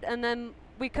just said, and then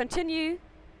we continue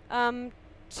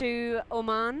to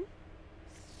Oman,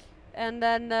 and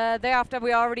then thereafter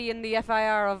we're already in the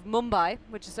FIR of Mumbai,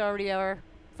 which is already our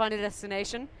final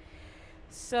destination.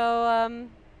 So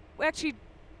we're actually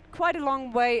quite a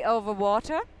long way over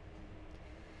water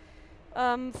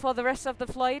for the rest of the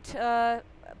flight,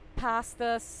 past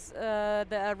the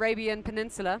Arabian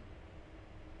Peninsula.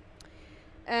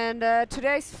 And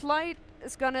today's flight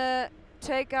is gonna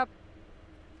take up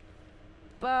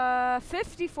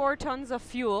 54 tons of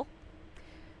fuel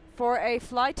for a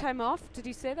flight time of, did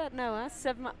you say that? No,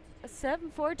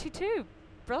 7:42.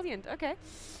 Brilliant. Okay.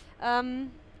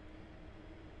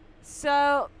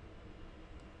 So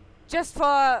just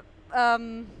for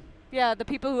the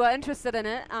people who are interested in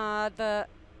it, the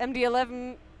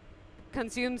MD-11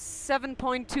 consumes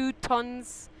 7.2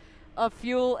 tons of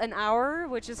fuel an hour,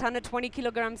 which is 120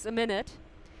 kilograms a minute,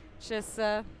 which is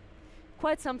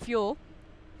quite some fuel.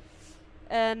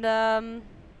 And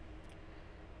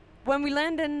when we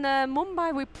land in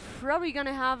Mumbai, we're probably going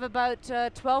to have about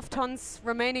 12 tons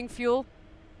remaining fuel,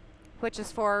 which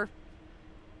is for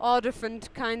all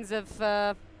different kinds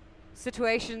of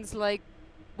situations, like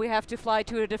we have to fly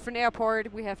to a different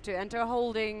airport, we have to enter a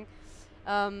holding,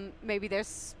 maybe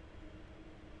there's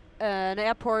an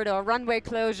airport or runway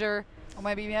closure. Or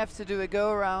maybe we have to do a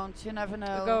go-around, you never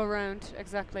know. A go-around,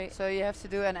 exactly. So you have to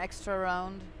do an extra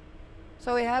round.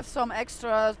 So we have some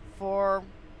extras for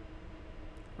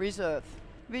reserve.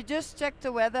 We just checked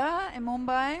the weather in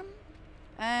Mumbai,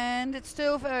 and it's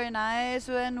still very nice.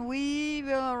 When we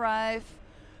will arrive,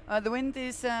 the wind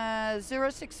is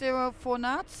 060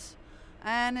 knots,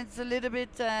 and it's a little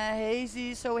bit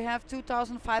hazy, so we have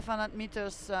 2,500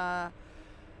 meters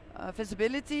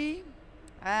visibility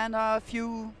and a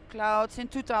few clouds in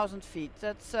 2,000 feet.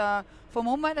 That's for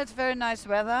Mumbai, that's very nice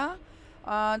weather.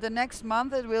 The next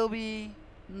month it will be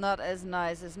not as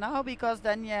nice as now, because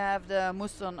then you have the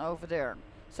monsoon over there,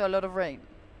 so a lot of rain.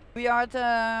 We are at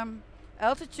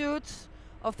altitude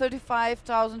of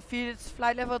 35,000 feet. It's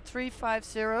flight level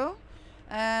 350,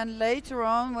 and later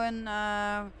on when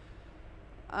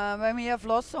we have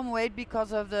lost some weight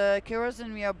because of the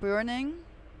kerosene we are burning,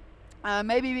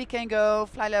 maybe we can go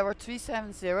flight level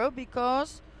 370,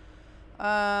 because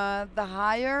the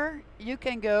higher you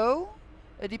can go,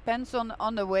 it depends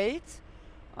on the weight,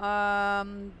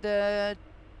 the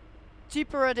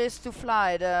cheaper it is to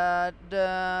fly. The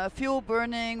fuel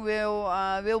burning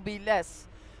will be less.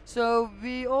 So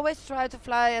we always try to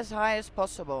fly as high as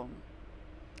possible.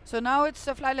 So now it's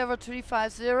flight level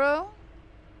 350.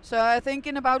 So I think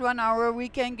in about 1 hour we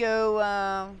can go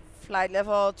flight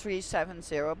level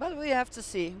 370. But we have to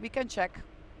see. We can check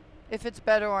if it's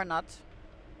better or not.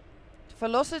 The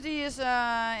velocity is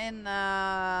in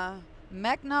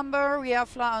Mach number. We are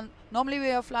normally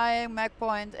we are flying Mach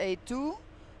 0.82,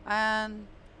 and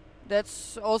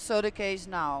that's also the case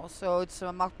now. So it's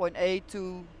Mach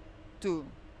 0.822.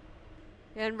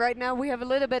 And right now we have a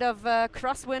little bit of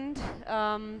crosswind,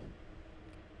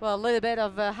 well, a little bit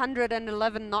of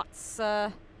 111 knots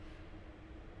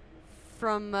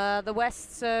from the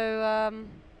west, so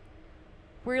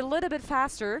we're a little bit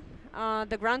faster.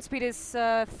 The ground speed is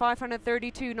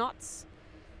 532 knots,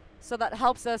 so that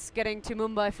helps us getting to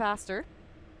Mumbai faster.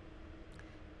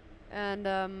 And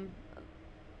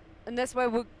in this way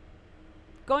we're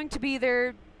going to be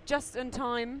there just in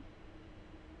time,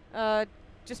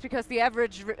 just because the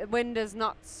average wind is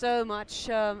not so much.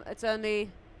 It's only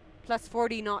plus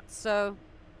 40 knots, so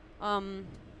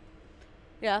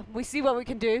yeah, we see what we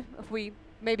can do if we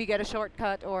maybe get a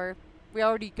shortcut, or we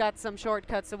already got some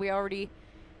shortcuts, so we already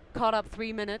caught up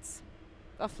 3 minutes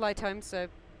of flight time, so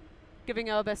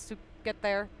giving our best to get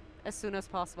there as soon as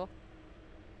possible.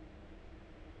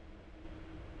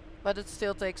 But it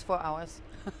still takes 4 hours.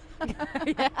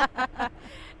 Yeah,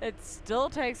 it still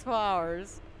takes 4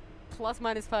 hours, plus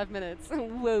minus 5 minutes.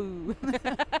 Whoa.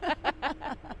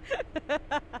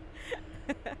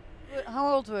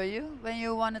 How old were you when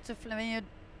you wanted to when you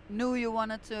knew you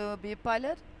wanted to be a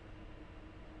pilot?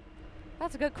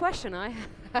 That's a good question. I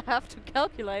have to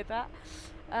calculate that.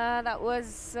 That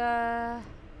was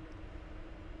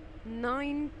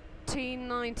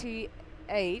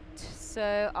 1998,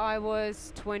 so I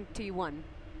was 21.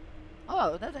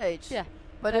 Oh, that age. Yeah.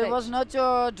 But that it was age. not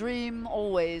your dream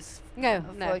always. No,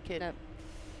 for no, a kid. no.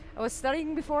 I was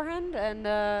studying beforehand, and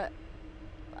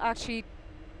actually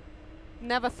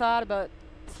never thought about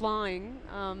flying,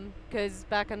 because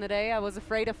back in the day I was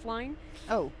afraid of flying.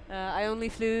 Oh. I only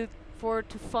flew 4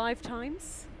 to 5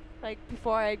 times, like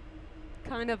before I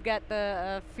kind of get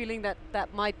the feeling that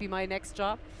that might be my next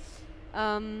job.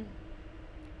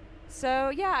 So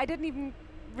yeah, I didn't even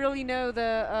really know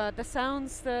the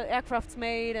sounds the aircrafts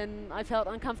made, and I felt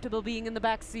uncomfortable being in the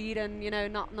back seat and, you know,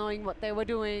 not knowing what they were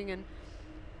doing. And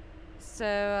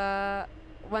so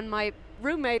when my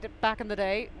roommate back in the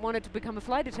day wanted to become a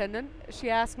flight attendant,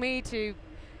 she asked me to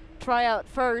try out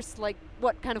first, like,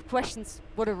 what kind of questions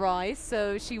would arise,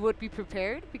 so she would be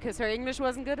prepared, because her English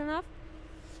wasn't good enough.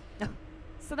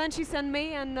 So then she sent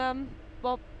me, and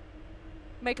well,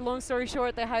 make a long story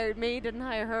short, they hired me, didn't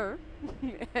hire her.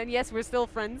 And yes, we're still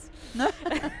friends.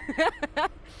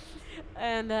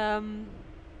 And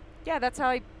yeah, that's how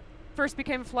I first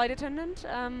became a flight attendant,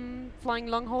 flying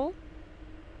long haul.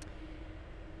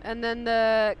 And then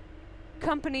the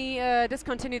company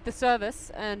discontinued the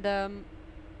service, and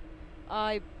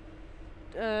I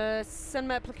sent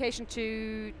my application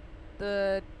to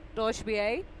the Deutsche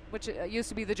BA, which used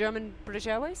to be the German British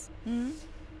Airways. Mm-hmm.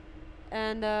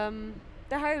 And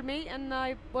they hired me, and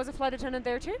I was a flight attendant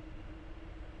there too.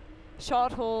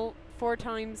 Short haul, 4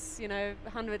 times, you know,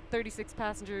 136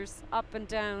 passengers, up and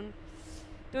down,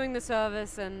 doing the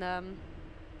service. And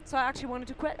so I actually wanted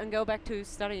to quit and go back to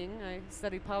studying. I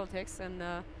studied politics, and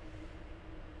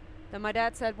then my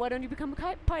dad said, "Why don't you become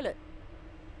a pilot?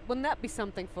 Wouldn't that be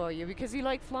something for you? Because you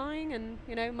like flying, and,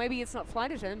 you know, maybe it's not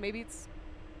flight attendant, maybe it's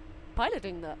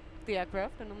piloting the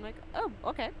aircraft." And I'm like, "Oh,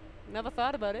 okay." Never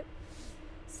thought about it.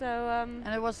 So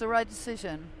and it was the right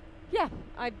decision. Yeah,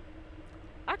 I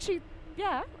actually,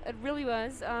 yeah, it really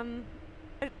was. I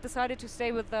decided to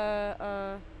stay with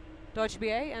the Deutsche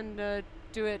BA and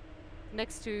do it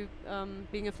next to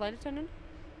being a flight attendant.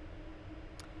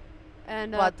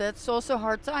 And But that's also a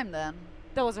hard time then.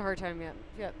 That was a hard time, yeah.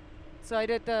 Yeah. So I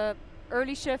did the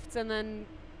early shifts, and then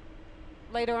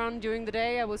later on during the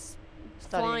day I was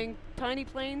flying tiny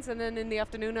planes, and then in the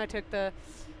afternoon I took the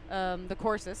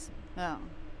courses. Yeah.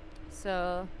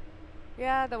 So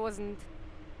yeah, there wasn't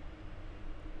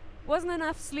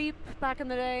enough sleep back in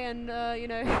the day, and you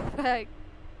know, I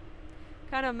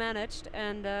kind of managed.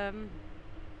 And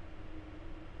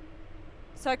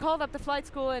so I called up the flight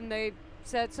school, and they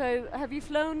said, "So have you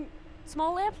flown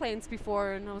small airplanes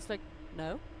before?" And I was like,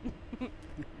 "No."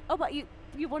 "Oh, but you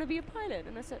want to be a pilot?"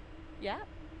 And I said, "Yeah."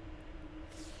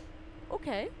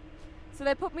 Okay. So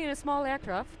they put me in a small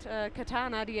aircraft,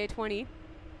 Katana DA-20,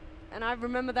 and I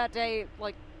remember that day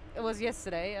like it was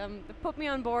yesterday. They put me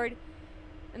on board,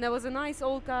 and there was a nice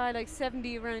old guy, like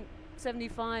 70, around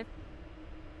 75,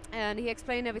 and he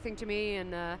explained everything to me,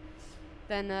 and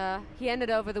then he handed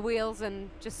over the wheels and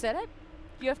just said, "Hey,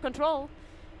 you have control."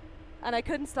 And I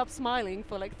couldn't stop smiling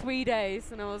for like 3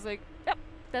 days, and I was like, "Yep,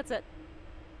 that's it.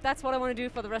 That's what I want to do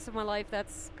for the rest of my life.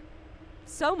 That's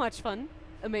so much fun,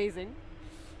 amazing."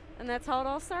 And that's how it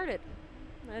all started.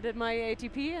 I did my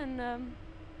ATP and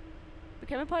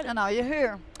became a pilot. And now you're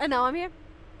here. And now I'm here.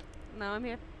 Now I'm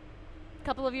here. A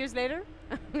couple of years later.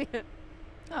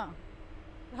 Oh.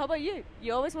 How about you?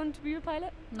 You always wanted to be a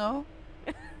pilot? No.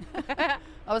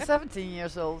 I was 17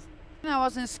 years old. I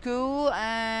was in school,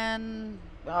 and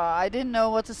I didn't know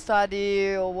what to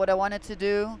study or what I wanted to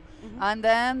do. Mm-hmm. And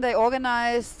then they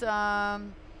organized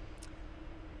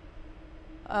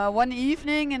one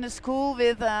evening in the school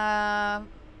with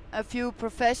a few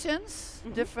professions,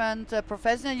 different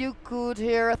professions. You could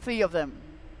hear 3 of them.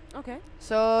 Okay.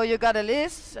 So you got a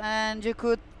list, and you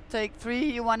could take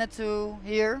 3 you wanted to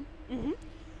hear.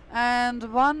 And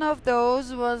one of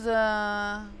those was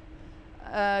a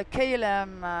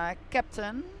KLM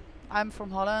captain. I'm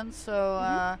from Holland, so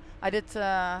I did.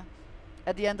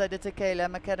 At the end, I did the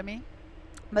KLM Academy.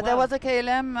 But there was a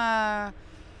KLM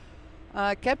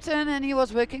captain, and he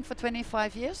was working for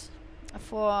 25 years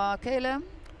for KLM.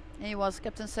 He was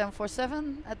Captain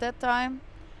 747 at that time,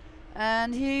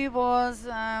 and he was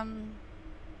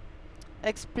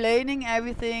explaining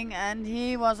everything, and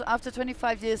he was, after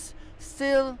 25 years,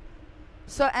 still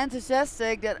so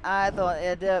enthusiastic that I thought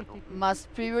that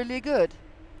must be really good.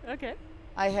 Okay.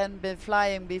 I hadn't been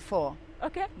flying before.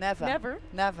 Okay. Never.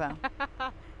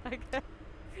 Okay.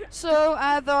 So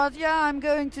I thought, yeah, I'm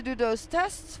going to do those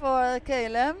tests for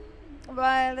KLM.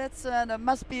 Well, that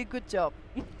must be a good job.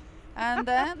 And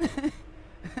then,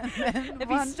 if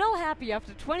he's still happy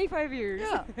after 25 years.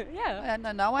 Yeah. Yeah.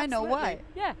 And now I know why.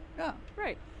 Yeah. Yeah.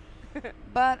 Right.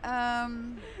 But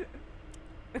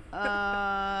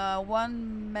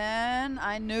one man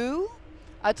I knew,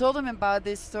 I told him about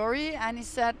this story, and he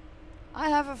said, I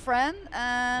have a friend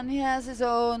and he has his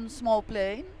own small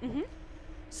plane.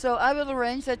 So I will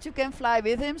arrange that you can fly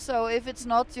with him. So if it's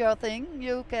not your thing,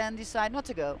 you can decide not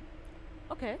to go.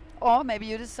 Okay. Or maybe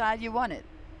you decide you want it.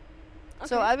 Okay.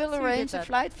 So I will So you did arrange a that.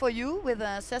 flight for you with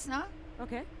a Cessna.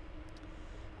 Okay.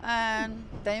 And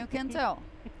then you can tell.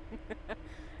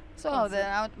 So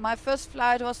Awesome. my first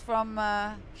flight was from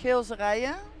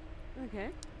Großraum-Langstreckenflugzeug Okay.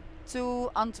 to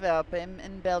Antwerp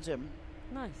in Belgium.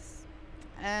 Nice.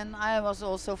 And I was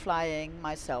also flying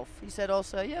myself. He said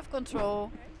also, you have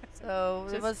control. So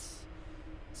it Just was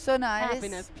so nice.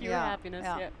 Happiness, pure happiness,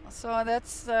 yeah. So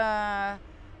that's the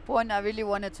point I really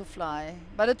wanted to fly.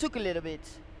 But it took a little bit.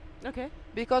 Okay.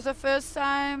 Because the first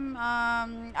time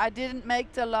I didn't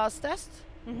make the last test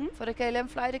for the KLM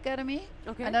Flight Academy.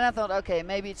 Okay. And then I thought, okay,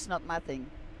 maybe it's not my thing.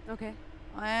 Okay.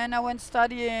 And I went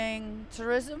studying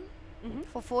tourism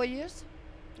for 4 years.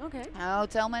 Okay.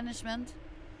 Hotel management.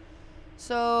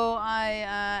 So I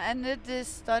ended this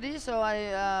study. So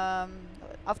I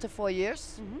after 4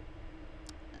 years,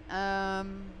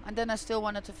 and then I still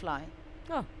wanted to fly.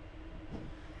 Oh.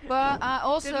 But I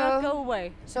also did not go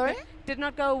away. Sorry? Did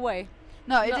not go away.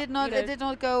 No, it No, did not. you It did. did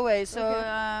not go away. So Okay.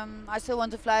 I still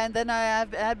want to fly, and then I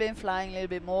had been flying a little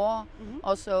bit more,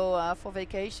 also for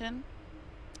vacation.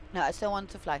 No, I still want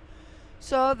to fly.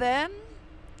 So then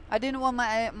I didn't want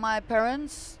my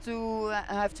parents to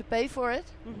have to pay for it.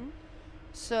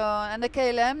 So and the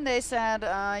KLM, they said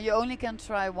you only can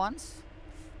try once.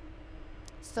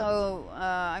 So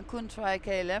I couldn't try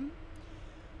KLM.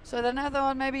 So then I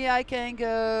thought maybe I can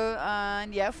go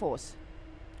in the Air Force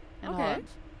in Okay. Holland.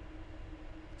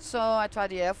 So I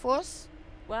tried the Air Force.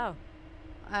 Wow.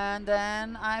 And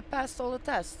then I passed all the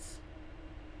tests.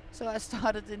 So I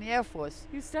started in the Air Force.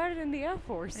 You started in the Air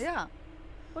Force? Yeah.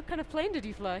 What kind of plane did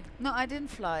you fly? No, I didn't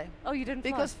fly. Oh, you didn't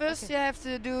Because fly? first Okay. you have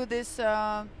to do this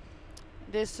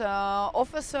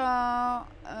officer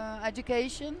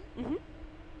education.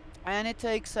 And it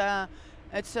takes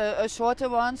it's a shorter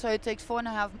one, so it takes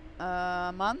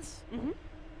 4.5 months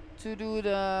to do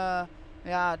the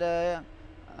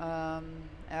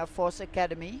Air Force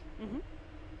Academy.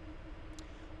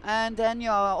 And then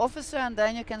you're an officer, and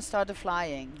then you can start the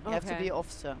flying. You have to Okay. be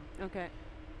officer. Okay.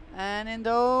 And in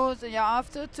those,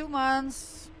 after 2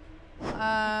 months,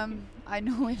 I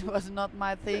knew it was not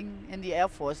my thing in the Air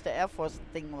Force. The Air Force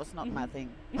thing was not my thing.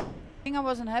 I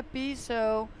wasn't happy,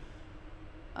 so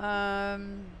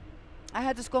I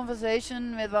had this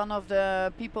conversation with one of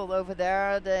the people over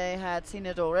there. They had seen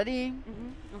it already.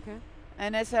 Okay.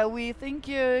 And they said, we think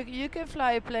you can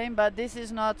fly a plane, but this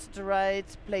is not the right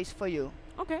place for you.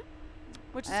 Okay.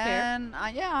 Which is fair. And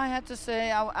I had to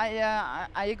say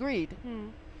I agreed.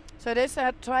 So they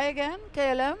said, try again,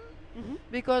 KLM,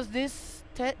 because these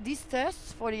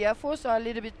tests for the Air Force are a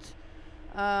little bit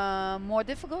more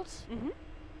difficult.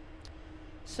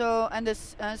 So, and the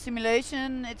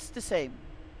simulation, it's the same.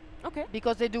 Okay.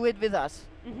 Because they do it with us.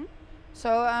 So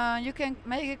you can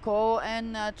make a call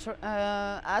and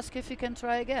ask if you can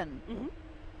try again.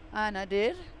 And I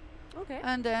did. Okay.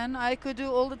 And then I could do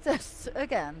all the tests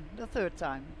again, the 3rd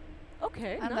time.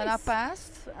 Okay, And nice. then I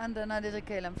passed, and then I did a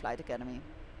KLM Flight Academy.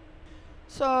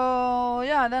 So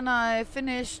yeah, then I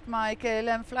finished my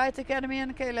KLM Flight Academy,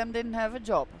 and KLM didn't have a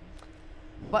job.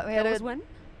 But we had That was a when?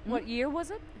 What year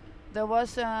was it? That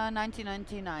was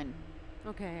 1999.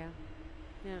 Okay, yeah.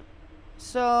 Yeah.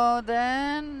 So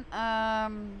then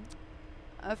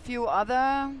a few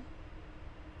other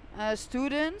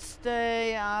students,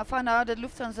 they found out that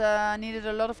Lufthansa needed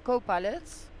a lot of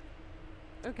co-pilots.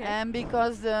 Okay. And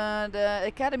because the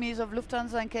academies of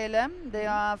Lufthansa and KLM, they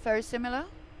are very similar,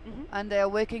 and they are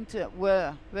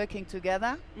were working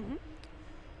together.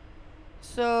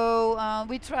 So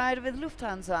we tried with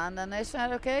Lufthansa, and then they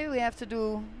said, okay, we have to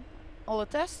do all the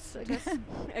tests again.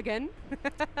 Again?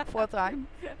 Fourth time.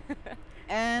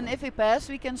 And if we pass,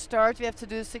 we can start. We have to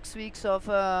do 6 weeks of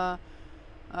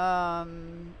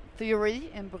theory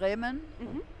in Bremen,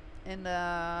 in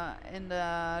the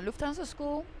Lufthansa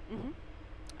school,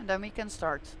 and then we can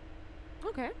start.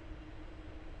 Okay.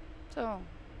 So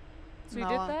you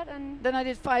did that, and then I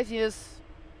did 5 years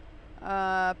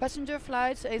passenger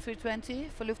flights, A320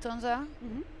 for Lufthansa.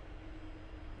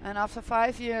 And after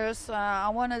 5 years, I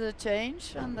wanted a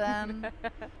change, and then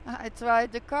I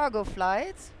tried the cargo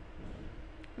flight,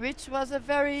 which was a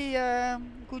very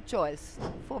good choice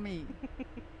for me.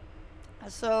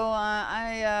 So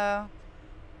I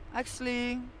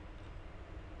actually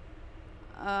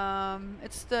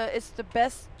it's the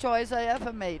best choice I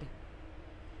ever made,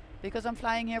 because I'm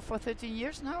flying here for 13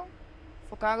 years now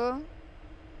for cargo,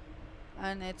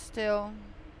 and it's still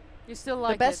you still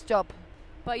like the best job.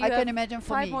 But you I have can imagine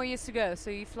for 5 me. more years to go.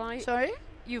 So you fly. Sorry?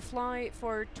 You fly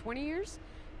for 20 years.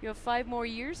 You have 5 more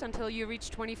years until you reach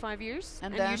 25 years,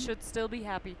 And and then you should still be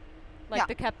happy, like Yeah.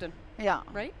 the captain, Yeah.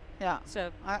 right? Yeah.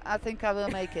 So I think I will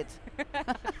make it.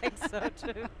 I think so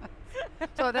too.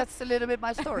 So that's a little bit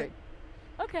my story.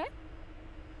 Okay.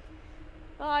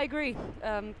 Well, I agree.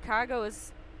 Cargo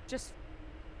is just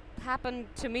happened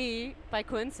to me by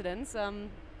coincidence.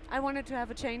 I wanted to have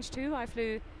a change too. I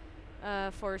flew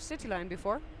for Cityline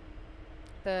before,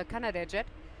 the Canada jet,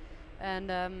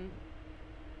 and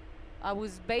I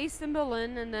was based in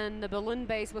Berlin, and then the Berlin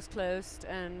base was closed,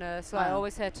 and so I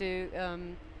always had to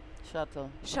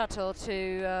shuttle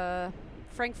to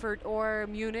Frankfurt or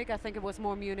Munich. I think it was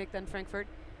more Munich than Frankfurt.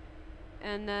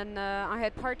 And then I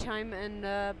had part-time, and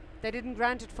they didn't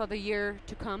grant it for the year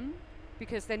to come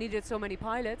because they needed so many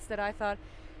pilots that I thought,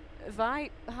 if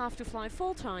I have to fly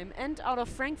full-time and out of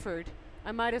Frankfurt,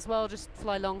 I might as well just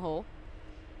fly long haul.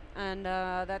 And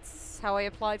that's how I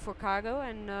applied for cargo,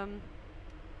 and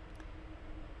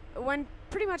went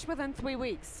pretty much within 3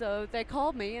 weeks. So they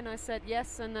called me and I said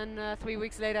yes, and then 3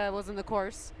 weeks later I was in the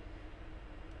course.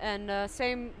 And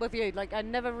same with you, like I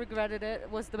never regretted it.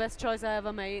 It was the best choice I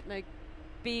ever made, like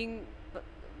being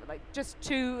like just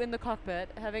 2 in the cockpit,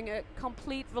 having a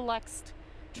complete relaxed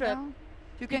trip. Yeah.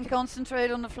 You can concentrate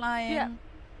on the flying. Yeah.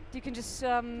 You can just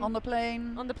on the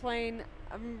plane. On the plane.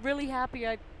 I'm really happy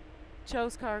I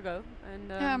chose cargo. And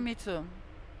yeah, me too.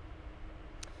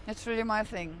 It's really my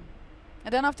thing.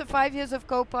 And then after 5 years of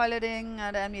co-piloting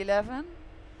the MD-11,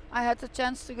 I had the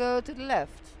chance to go to the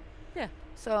left. Yeah.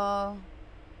 So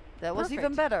that was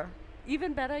even better.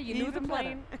 Even better. You knew the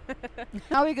plane.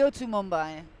 Now we go to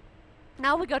Mumbai.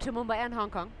 Now we go to Mumbai and Hong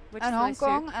Kong, which and is Hong nice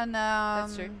Kong, too. and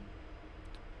that's true.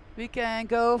 We can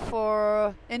go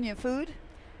for Indian food.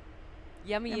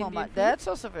 Yummy Indian food. That's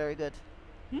also very good.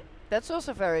 That's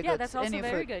also very good. Yeah, that's also Indian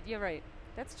very food. good. You're right.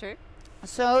 That's true.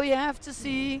 So you have to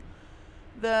see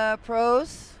the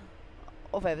pros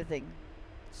of everything.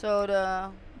 So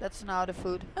that's now the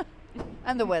food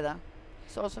and the weather.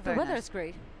 It's also very The weather nice. is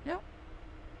great. Yeah.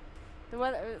 The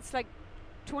weather, it's like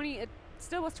 20. It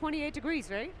still was 28 degrees,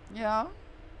 right? Yeah.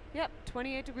 Yep,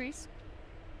 28 degrees.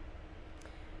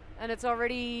 And it's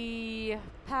already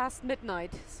past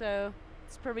midnight, so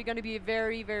it's probably going to be a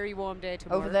very, very warm day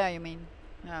tomorrow. Over there, you mean?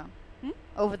 Yeah.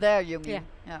 Over there, you mean?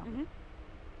 Yeah. Yeah.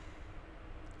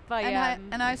 But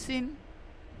and I've seen.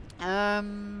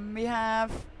 We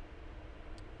have.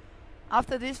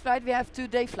 After this flight, we have 2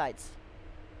 day flights.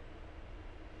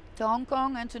 To Hong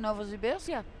Kong and to Novosibirsk.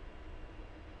 Yeah.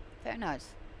 Very nice.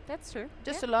 That's true.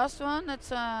 Just the last one,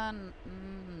 that's a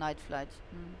night flight.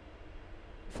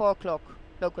 4 o'clock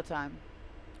local time.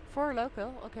 4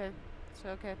 local, okay. So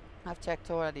okay. I've checked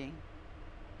already.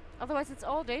 Otherwise, it's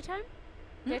all daytime.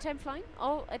 Daytime flying,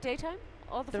 all at daytime.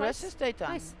 All the rest flights? is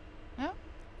daytime. Nice. Yeah.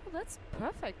 Well, that's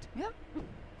perfect. Yeah.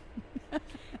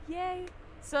 Yay!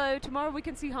 So tomorrow we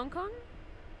can see Hong Kong.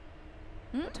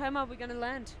 What time are we gonna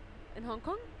land in Hong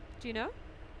Kong? Do you know?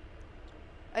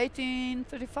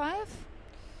 1835?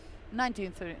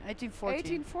 1940.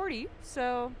 1840.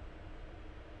 So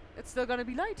it's still gonna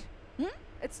be light.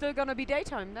 It's still gonna be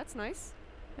daytime. That's nice.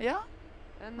 Yeah.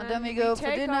 And then we go for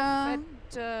take dinner. off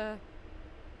at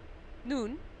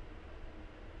noon.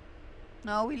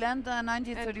 No, we land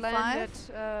 1935. And land at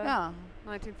yeah.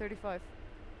 1935.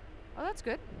 Oh, that's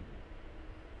good.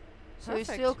 So you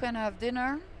still can have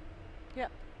dinner. Yeah.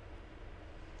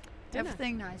 Dinner.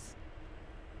 Everything nice.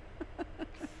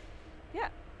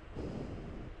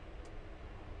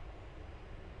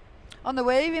 On the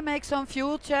way we make some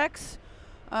fuel checks,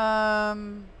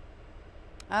 and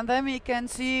then we can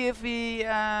see if we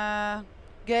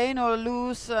gain or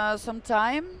lose some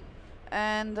time,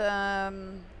 and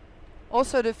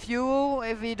also the fuel,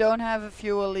 if we don't have a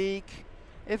fuel leak,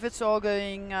 if it's all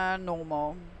going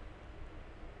normal.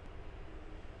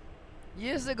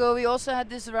 Years ago we also had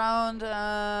this round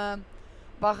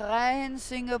Bahrain,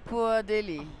 Singapore,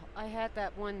 Delhi. I had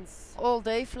that once. All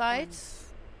day flights.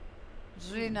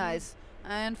 It's really nice.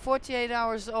 And 48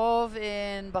 hours off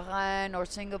in Bahrain or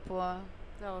Singapore.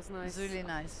 That was nice. It's really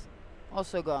nice.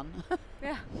 Also gone.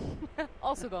 Yeah,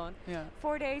 also gone. Yeah.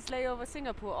 4 days layover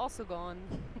Singapore, also gone.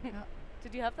 Yeah.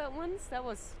 Did you have that once? That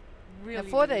was really,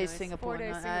 4 really days nice. Singapore. 4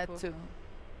 days I had Singapore.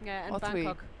 2. Yeah, and or 3.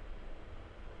 Bangkok.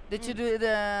 Did you do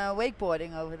the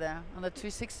wakeboarding over there on the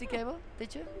 360 cable?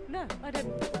 Did you? No, I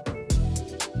didn't.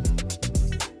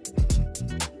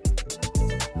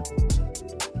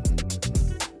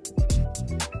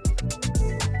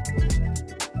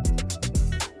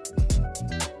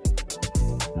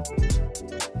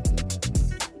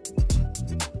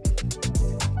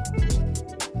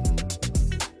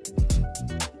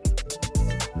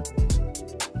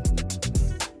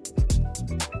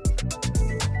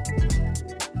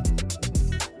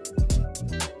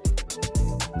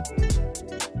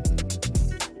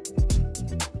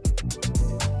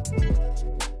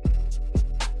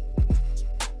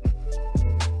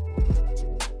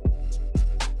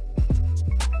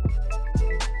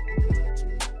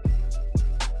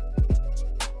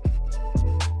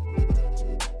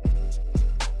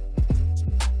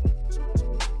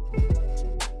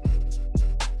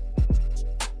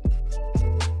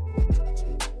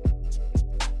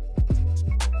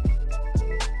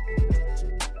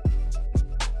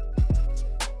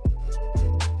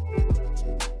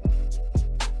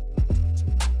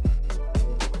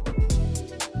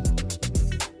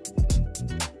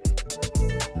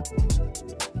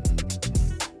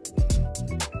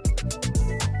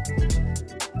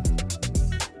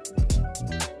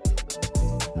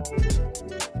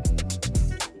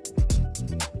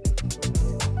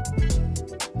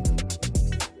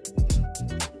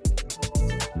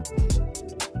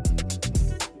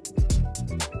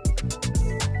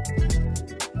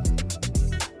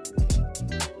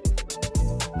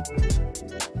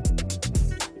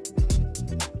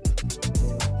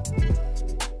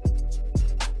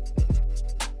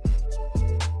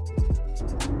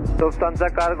 Lufthansa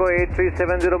Cargo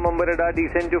 8370 Mumbai radar,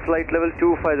 descend to flight level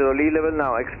 250, lee level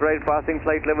now, expedite passing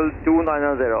flight level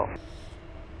 290.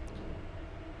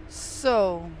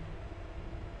 So,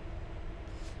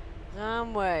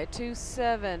 runway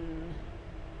 27,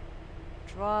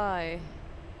 dry.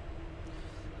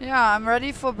 yeah, I'm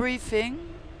ready for briefing.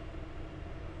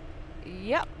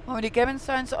 Yep. Oh, the cabin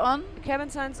signs on. The cabin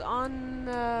signs on,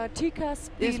 TCAS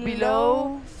Is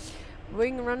below.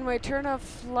 Wing runway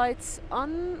turnoff lights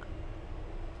on.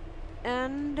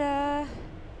 And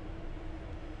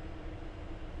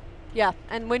yeah,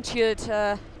 and windshield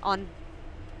on.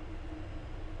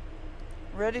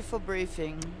 Ready for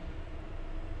briefing.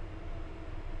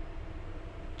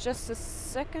 Just a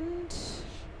second.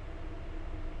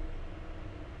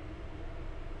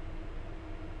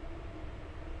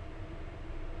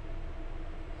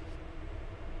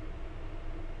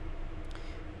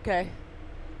 Okay.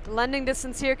 The landing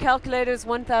distance here calculated is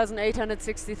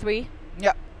 1,863.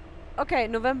 Yeah. Okay,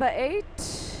 November 8.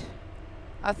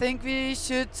 I think we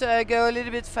should go a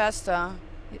little bit faster.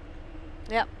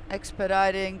 Yeah.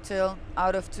 Expediting till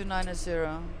out of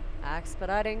 290.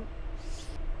 Expediting.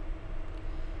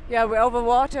 Yeah, we're over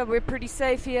water. We're pretty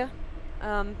safe here.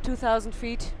 2,000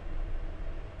 feet.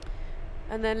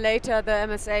 And then later the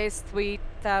MSA is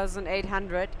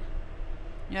 3,800.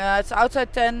 Yeah, it's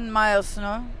outside 10 miles,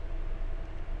 no?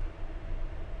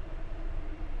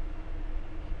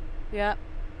 Yeah.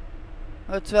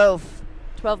 Or 12.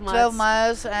 12 miles. 12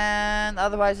 miles, and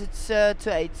otherwise it's to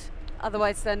 8.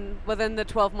 Otherwise, then within the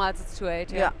 12 miles, it's to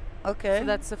 8. Yeah. Okay. So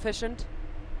that's sufficient.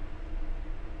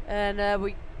 And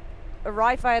we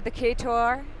arrive via the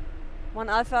KTOR, 1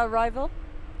 Alpha arrival.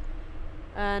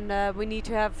 And we need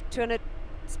to have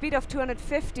speed of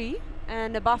 250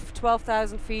 and above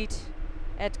 12,000 feet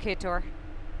at KTOR.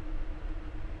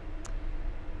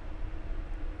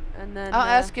 And then I'll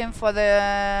ask him for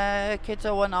the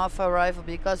KTOR 1 Alpha arrival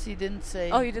because he didn't say.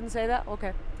 Oh, you didn't say that?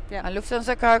 Okay. Yeah.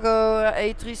 Lufthansa Cargo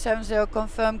 8370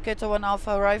 confirm KTOR 1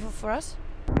 Alpha arrival for us.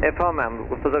 FR ma'am,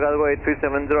 Lufthansa Cargo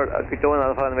 8370, KTOR 1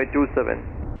 Alpha runway 27.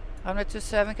 Runway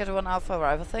 27, KTOR 1 Alpha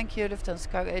arrival. Thank you,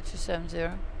 Lufthansa Cargo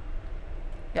 8370.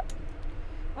 Yeah.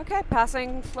 Okay,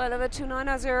 passing flight level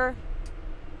 290.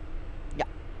 Yeah.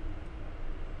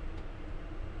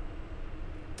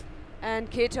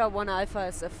 And Keta 1 Alpha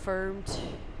is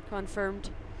confirmed.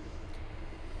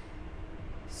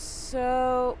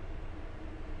 So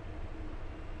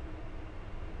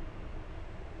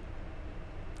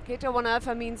Keta 1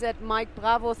 Alpha means that Mike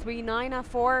Bravo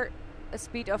 3904, a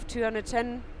speed of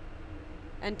 210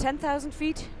 and 10,000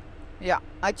 feet. Yeah,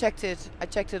 I checked it. I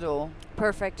checked it all.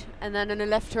 Perfect. And then in a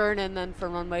left turn, and then for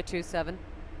runway 27.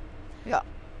 Yeah.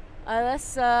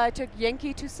 ILS, I took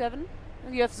Yankee 27.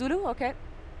 You have Zulu, okay.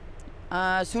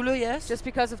 Zulu, yes. Just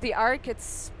because of the arc,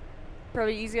 it's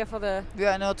probably easier for the... We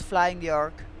are not flying the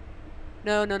arc.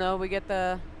 No, we get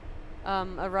the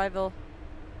arrival.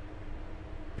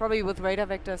 Probably with radar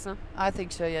vectors, huh? I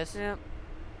think so, yes. Yeah.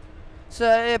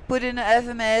 So put in the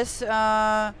FMS,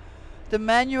 the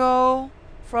manual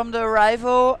from the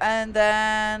arrival, and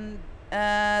then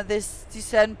this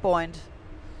descent point.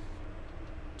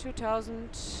 2000.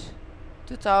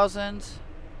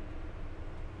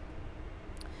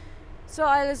 So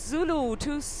ILS Zulu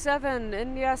 27,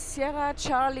 India Sierra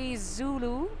Charlie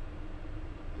Zulu.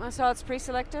 I saw it's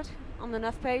pre-selected on the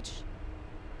nav page.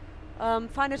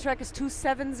 Final track is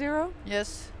 270.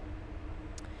 Yes.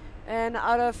 And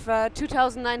out of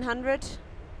 2,900,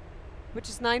 which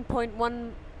is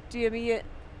 9.1 DME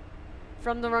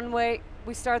from the runway,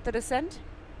 we start the descent.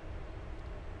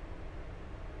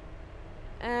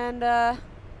 And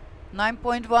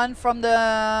 9.1 from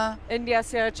the India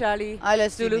Sierra Charlie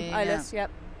ILS Zulu DME, ILS, yeah.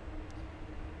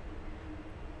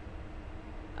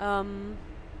 Yep.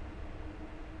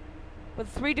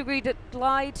 With 3-degree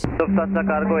glide. Lufthansa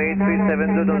Cargo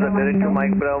 8370 direct to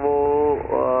Mike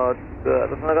Bravo.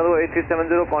 Lufthansa Cargo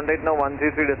 8370, contact now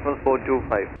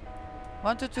 133.425.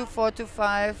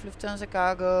 122.425, Lufthansa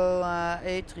Cargo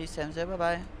 8370, bye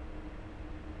bye.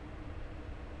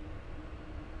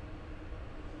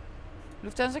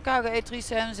 Lufthansa Cargo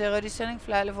 8370, descending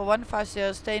flight level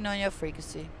 150, staying on your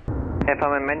frequency.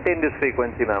 FM, maintain this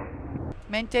frequency, ma'am.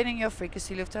 Maintaining your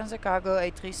frequency, Lufthansa Cargo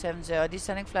 8370,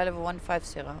 descending flight level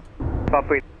 150.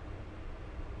 Copy.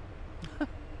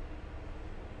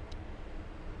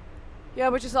 Yeah,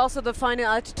 which is also the final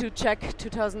altitude check,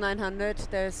 2,900.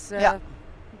 There's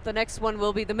the next one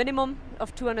will be the minimum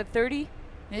of 230.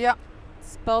 Yeah.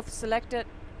 It's both selected.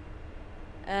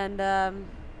 And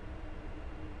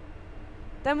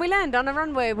then we land on a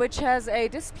runway which has a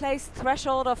displaced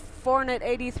threshold of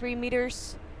 483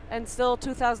 meters and still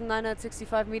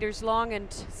 2,965 meters long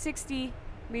and 60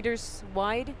 meters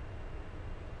wide.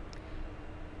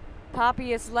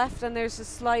 Poppy is left and there's a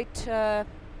slight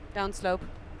downslope.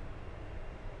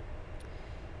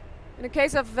 In the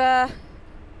case of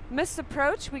missed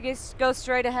approach, we go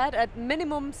straight ahead at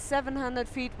minimum 700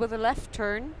 feet with a left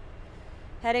turn,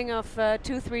 heading of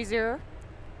 230.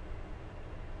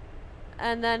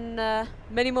 And then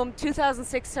minimum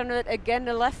 2,600, again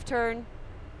a left turn,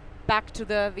 back to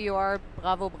the VOR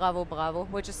Bravo, Bravo, Bravo,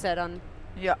 which is set on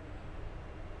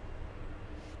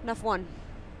nav 1.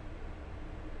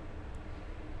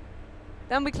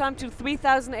 Then we climb to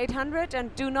 3,800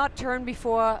 and do not turn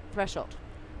before threshold.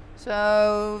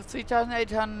 So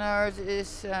 3,800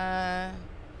 is...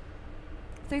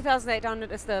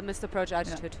 3,800 is the missed approach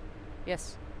altitude.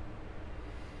 Yes.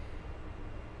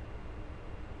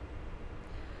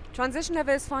 Transition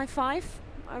level is 5.5.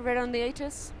 I read on the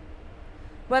ATIS.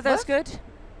 Weather is good.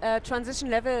 Transition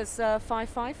level is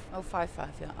 5.5. Oh, 5.5,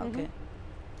 yeah, okay.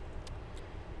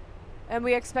 And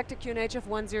we expect a QNH of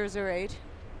 1008.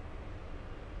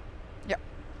 Yeah.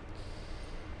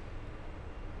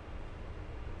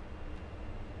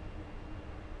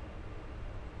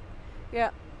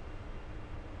 Yeah.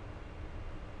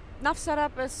 Nav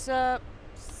setup is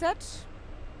set.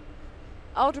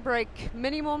 Auto brake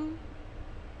minimum.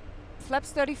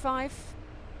 Flaps 35.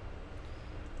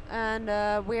 And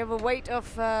we have a weight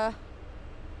of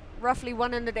roughly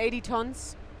 180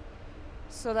 tons.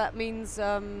 So that means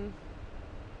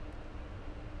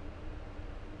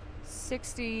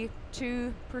 62%.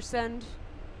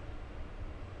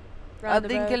 I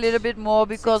think a little bit more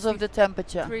because of the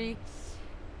temperature.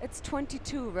 It's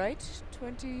 22, right?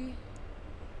 20.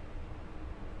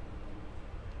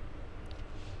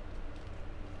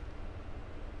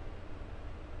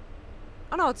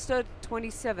 Oh no, it's still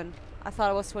 27. I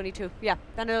thought it was 22. Yeah,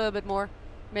 then a little bit more.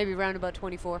 Maybe around about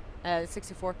 24,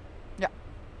 64. Yeah.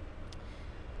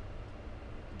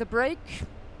 The brake,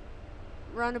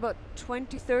 around about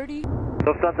 20-30.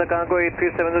 Lufthansa Cargo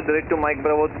 8370 direct to Mike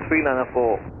Bravo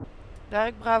 394.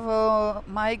 Direct Bravo,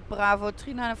 Mike Bravo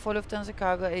 394, Lufthansa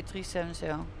Cargo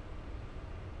 8370.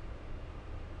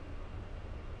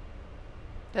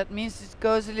 That means it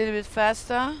goes a little bit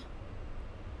faster.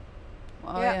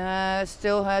 Oh yeah,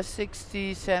 still has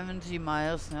 60, 70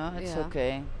 miles now. It's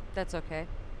okay. That's okay.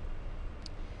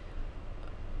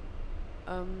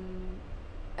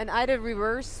 And either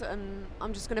reverse, and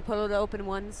I'm just going to pull it open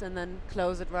once and then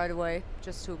close it right away,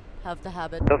 just to have the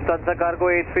habit. Lufthansa Cargo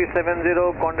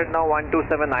 8370, contact now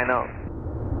 12790.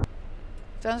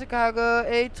 Lufthansa Cargo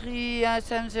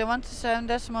 8370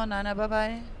 127.9, bye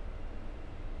bye.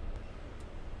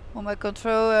 On my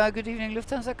control, good evening,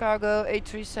 Lufthansa Cargo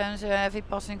 8370, heavy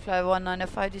passing flight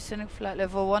 1905, descending flight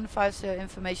level 150,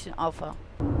 information Alpha.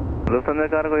 Lufthansa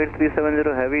Cargo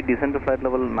 8370, heavy, descend to flight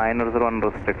level 900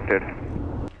 unrestricted.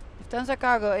 Lufthansa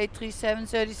Cargo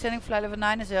 8370, descending flight level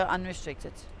 90,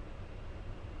 unrestricted.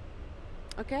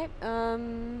 Okay,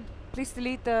 please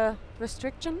delete the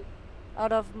restriction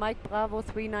out of Mike Bravo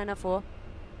 3904.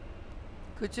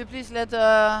 Could you please let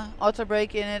the auto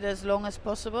brake in it as long as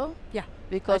possible? Yeah.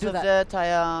 Because of the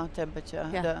tire temperature,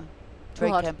 the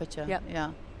brake temperature. Yeah.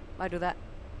 Yeah. I do that.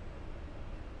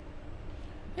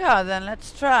 Yeah, then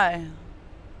let's try.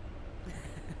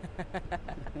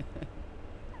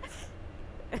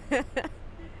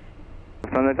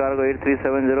 Lufthansa Cargo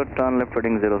 8370, turn left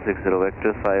heading 060,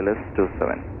 vector ILS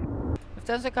 27.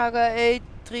 Lufthansa Cargo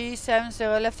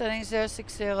 8370, left heading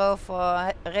 060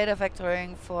 for radar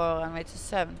vectoring for runway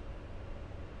 27.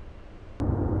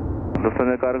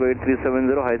 Lufthansa Cargo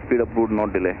 8370, high speed approved, no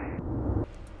delay.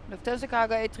 Lufthansa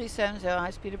Cargo 8370,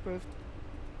 high speed approved.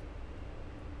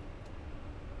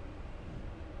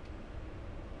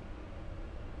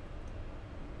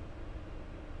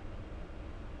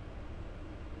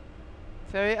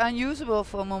 Very unusable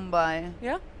for Mumbai.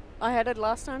 Yeah, I had it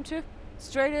last time too.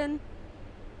 Straight in,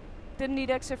 didn't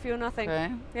need extra fuel, nothing.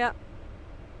 Okay. Yeah.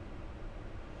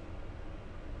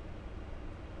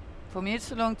 For me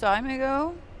it's a long time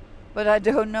ago, but I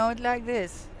don't know it like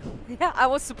this. Yeah, I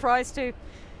was surprised too.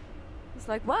 It's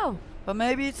like, wow. But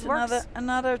maybe it's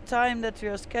another time that we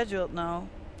are scheduled now.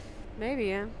 Maybe,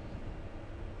 yeah.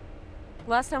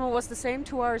 Last time it was the same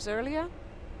 2 hours earlier.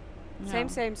 Yeah.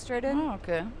 Same, straight in. Oh,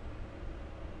 okay.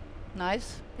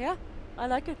 Nice. Yeah, I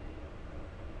like it.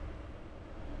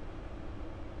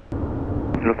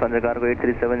 Lufthansa Cargo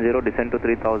 8370, descend to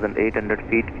 3,800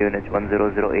 feet, QNH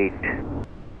 1008.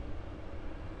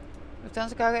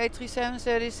 Lufthansa Cargo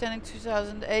 8370, descending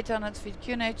 2,800 feet,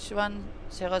 QNH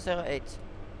 1008.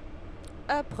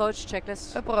 Approach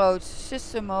checklist. Approach,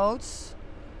 system modes,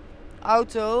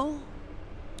 auto,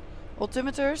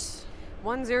 altimeters.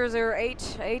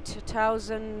 1008,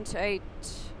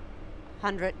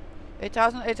 8,800.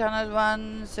 8,800,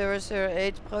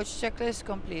 1008, approach checklist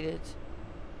completed.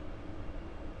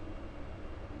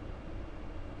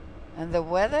 And the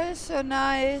weather is so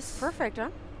nice. Perfect,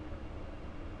 huh?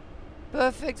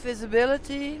 Perfect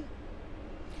visibility.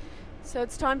 So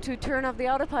it's time to turn off the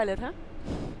autopilot, huh?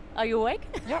 Are you awake?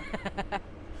 Yep.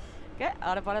 Okay,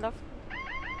 autopilot off.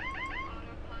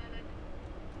 Autopilot.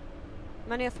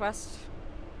 Manual thrust.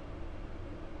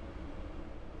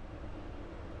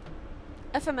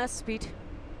 FMS speed.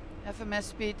 FMS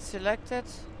speed selected.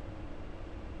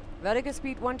 Vertical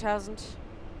speed 1000.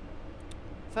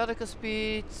 Vertical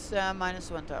speed minus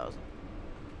 1000.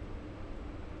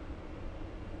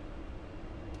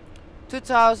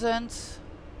 2000.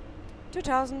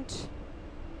 2000.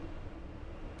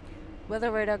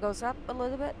 Weather radar goes up a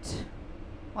little bit.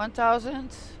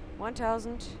 1000.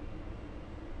 1000.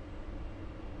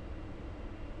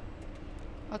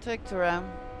 I'll take the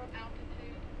RAM.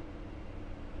 Altitude.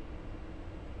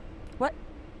 What?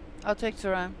 I'll take the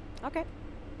RAM. Okay.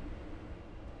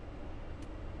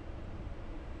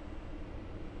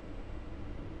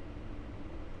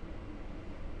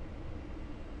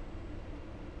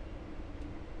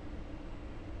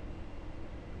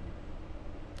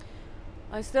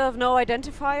 I still have no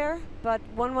identifier, but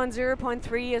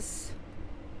 110.3 is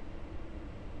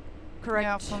correct.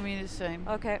 Yeah, for me the same.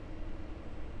 Okay.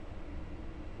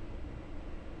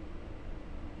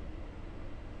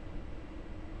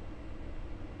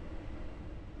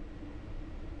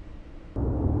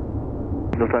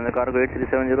 Lufthansa Cargo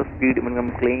 8370, speed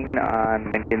minimum clean and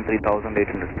maintain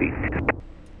 3,800 feet.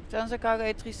 Lufthansa Cargo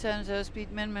 8370,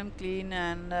 speed minimum clean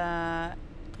and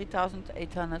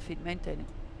 3,800 feet maintaining.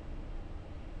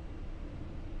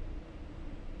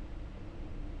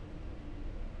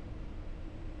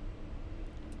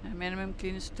 And minimum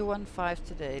clean is 215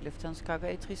 today, Lufthansa Cargo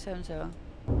 8370.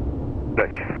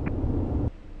 Right.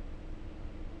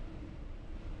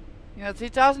 Yeah,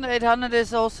 3,800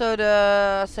 is also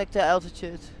the sector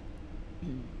altitude.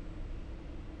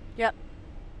 Yep.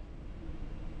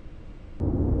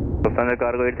 Lufthansa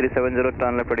Cargo 8370,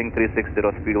 turn left heading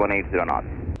 360, speed 180 knots.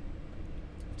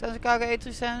 Lufthansa Cargo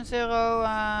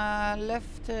 8370,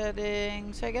 left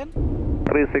heading, say again?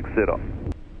 360.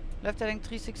 Left heading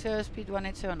 360, speed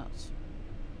 180 knots.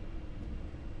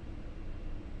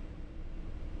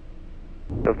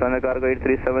 Lufthansa Cargo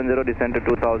 8370, descend to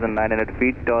 2,900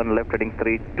 feet, turn left heading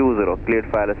 320, cleared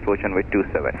for ILS approach runway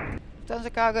 27.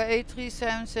 Lufthansa Cargo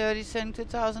 8370, descend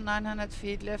 2,900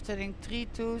 feet, left heading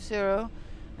 320,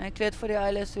 and cleared for the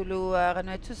ILS Zulu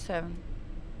runway 27.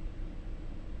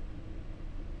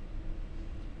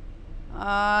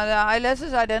 The ILS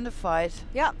is identified.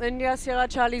 Yeah, India Sierra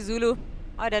Charlie Zulu,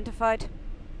 identified.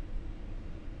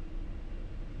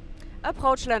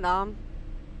 Approach land arm.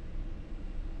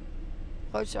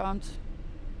 Approach armed.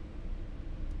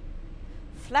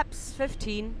 Flaps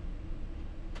 15.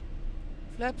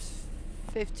 Flaps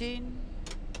 15.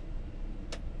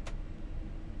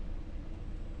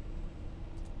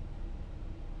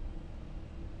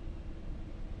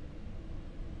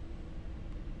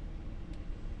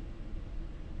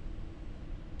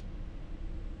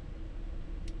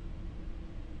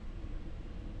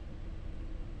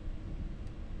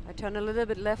 I turn a little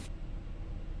bit left.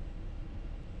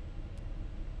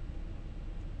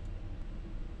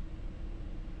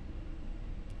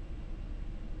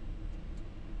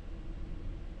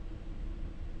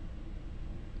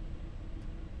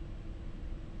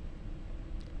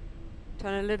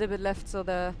 Turn a little bit left so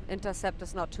the intercept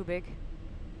is not too big.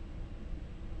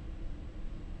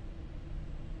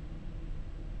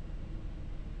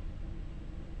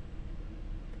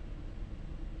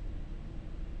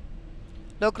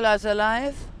 Localize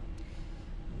alive.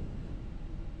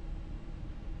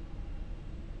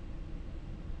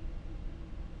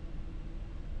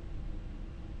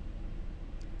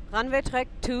 Runway track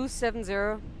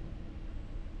 270.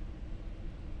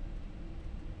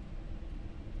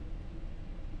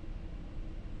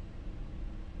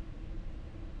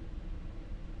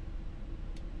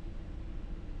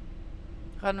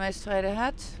 Runway straight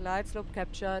ahead. Glide slope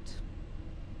captured.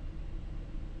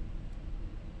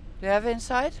 Do you have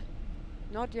inside?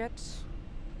 Not yet.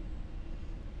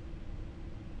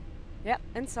 Yeah,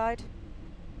 inside.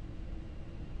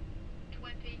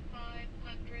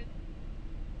 2500.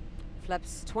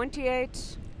 Flaps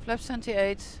 28. Flaps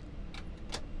 28.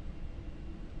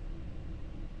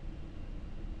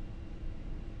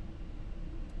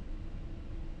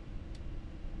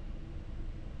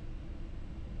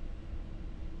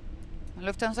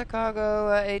 Lufthansa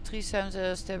Cargo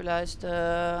 8370 stabilized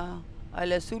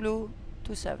ILS Zulu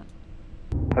 27.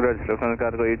 Roger, Lufthansa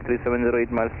Cargo 8370,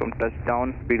 8 miles from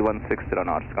touchdown, speed 160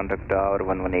 knots, contact tower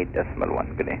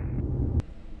 118.1, good day.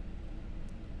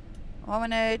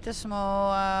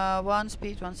 118.1,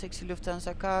 speed 160,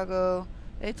 Lufthansa Cargo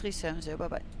 8370, bye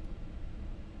bye.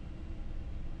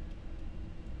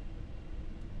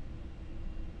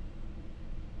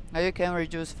 Now you can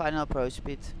reduce final approach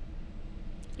speed.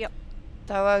 Yep.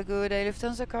 Tower, good day,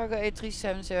 Lufthansa Cargo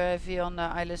 8370, heavy on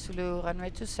ILS Zulu, runway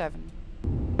 27.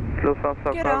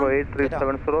 Lufthansa Get Cargo on.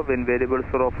 8370, wind variable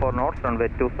 04 knots, runway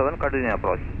 27, continue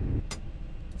approach.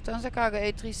 Lufthansa Cargo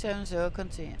 8370,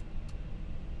 continue.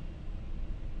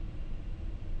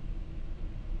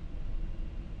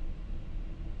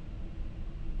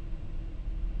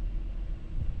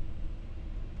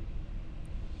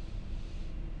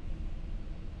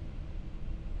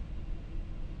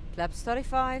 Flaps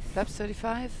 35. Flaps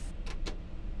 35.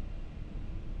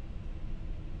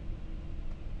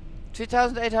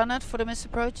 3800 for the missed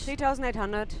approach.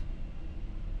 3800.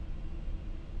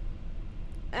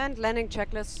 And landing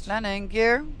checklist. Landing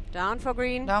gear. Down for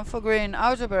green. Down for green.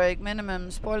 Outer brake minimum.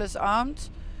 Spoilers armed.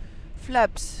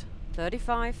 Flaps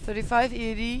 35. 35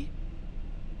 ED.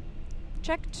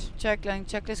 Checked. Check landing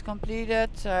checklist completed.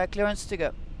 Clearance to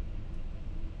go.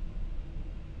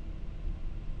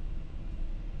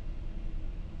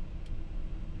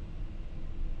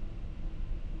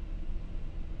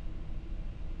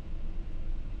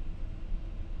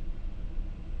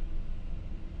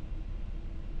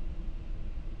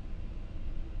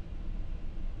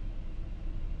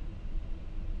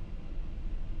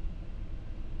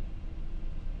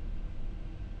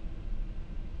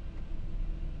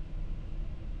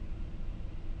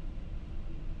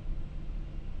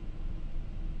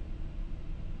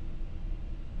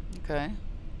 Okay.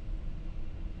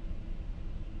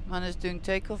 Man is doing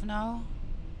takeoff now.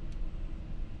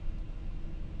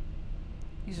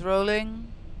 He's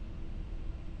rolling.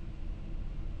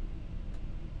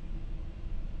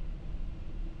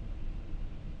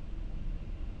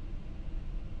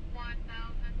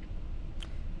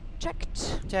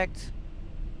 Checked. Checked.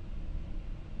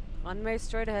 Runway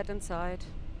straight ahead inside.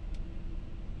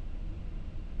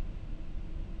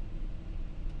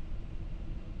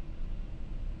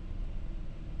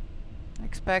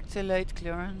 Expect a late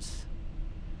clearance.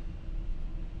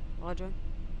 Roger.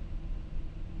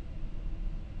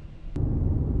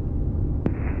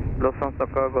 Lufthansa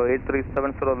Cargo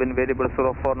 8370, wind variable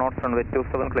 04 knots, runway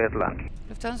 27, clear to land.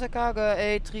 Lufthansa Cargo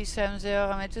 8370,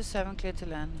 runway 27, clear to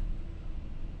land.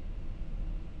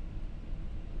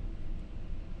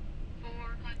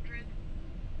 400.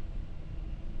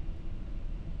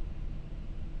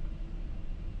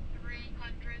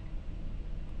 300.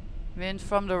 Wind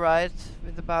from the right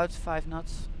with about 5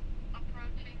 knots.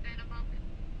 Approaching minimum.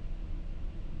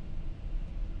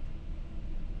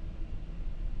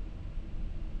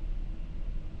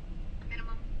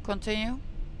 Minimum. Continue.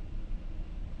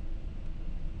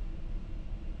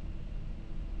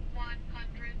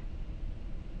 100.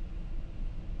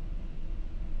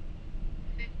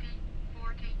 50.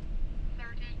 40.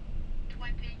 30.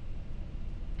 20.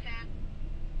 10.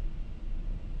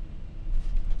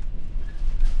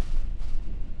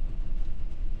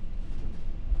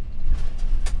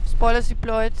 Spoilers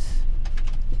deployed.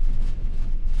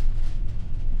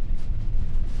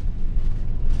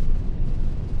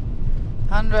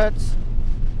 Hundreds.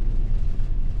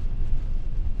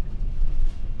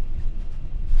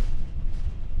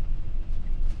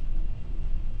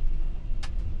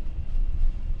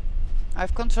 I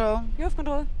have control. You have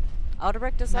control. Auto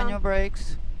brake disarm. Manual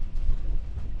brakes.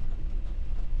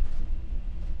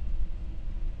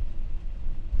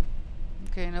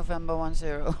 Okay, November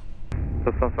 10.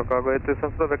 Lufthansa Cargo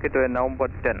 8370, vacate to November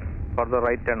 10, for the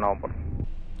right turn November.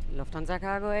 Lufthansa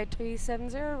Cargo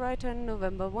 8370, right turn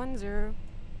November 10.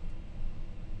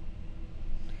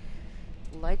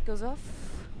 Light goes off.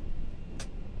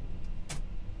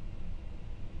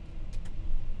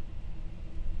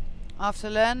 After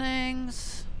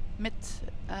landings, mid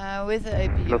with the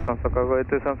APU. Lufthansa Cargo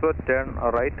 8370, turn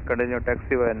right, continue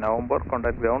taxi via November,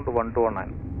 contact ground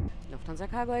 1219. Lufthansa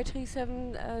Cargo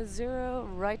 8370,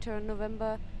 right turn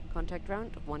November, contact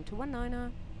ground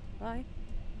 1219. Bye.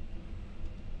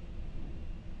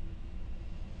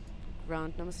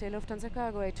 Ground Namaste Lufthansa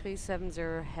Cargo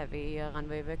 8370, heavy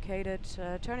runway vacated,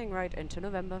 turning right into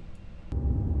November.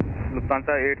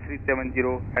 Lufthansa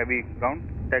 8370, heavy ground,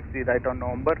 taxi right on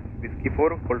November, Whiskey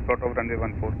 4, hold short of runway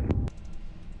 14.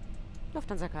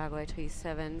 Lufthansa Cargo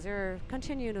 8370,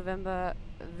 continue November,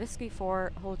 Whiskey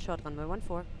 4, hold short runway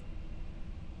 14.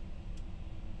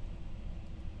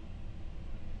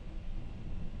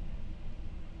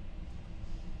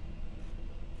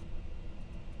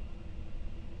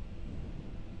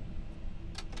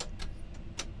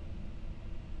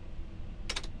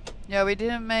 Yeah, we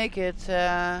didn't make it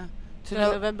to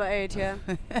November 8, yeah.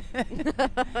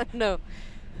 No.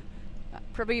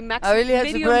 Probably max. I really had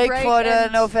to medium brake for the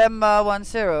and November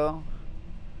 10.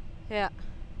 Yeah.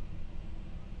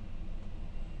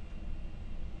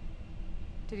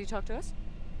 Did you talk to us?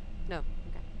 No.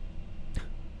 Okay.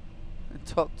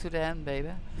 Talk to the end,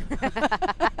 baby.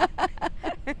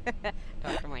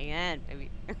 Talk to my hand, baby.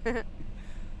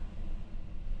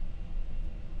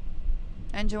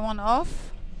 Engine 1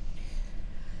 off.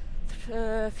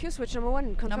 Fuel switch number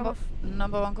 1, confirm off.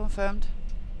 Number 1 confirmed.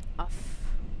 Off.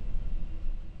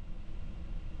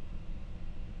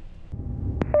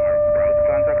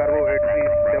 Lufthansa Cargo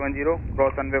 8370,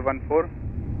 cross runway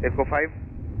 14, Echo 5,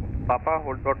 Papa,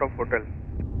 hold short of hotel.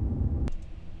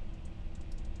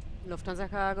 Lufthansa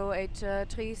Cargo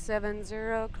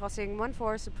 8370, crossing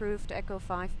 14, approved, Echo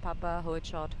 5, Papa, hold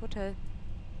short, hotel.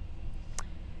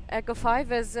 Echo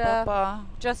 5 is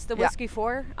just the Whiskey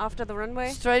 4 after the runway.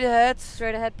 Straight ahead.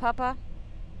 Straight ahead, Papa.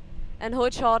 And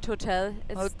hold short, hotel.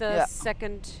 It's the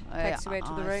second taxiway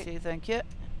to the right. See, thank you.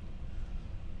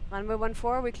 Runway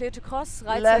 14, we clear to cross.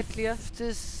 Right Left side clear.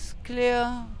 is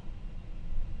clear.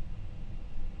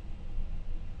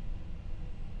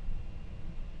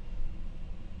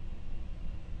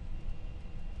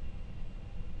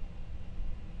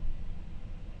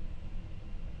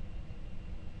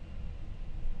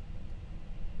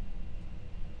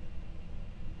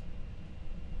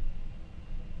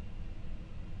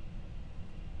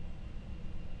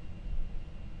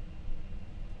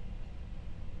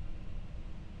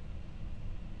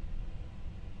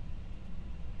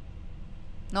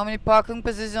 Normally parking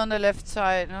position on the left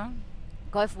side, no?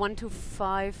 Golf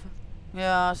 125.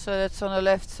 Yeah, so that's on the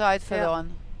left side further Yeah.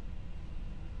 on.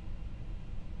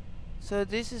 So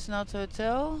this is not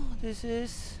hotel, this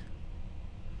is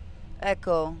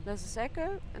Echo. This is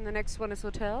Echo, and the next one is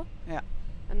hotel. Yeah.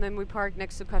 And then we park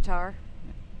next to Qatar.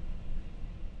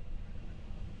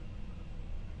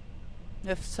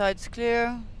 Left side's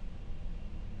clear.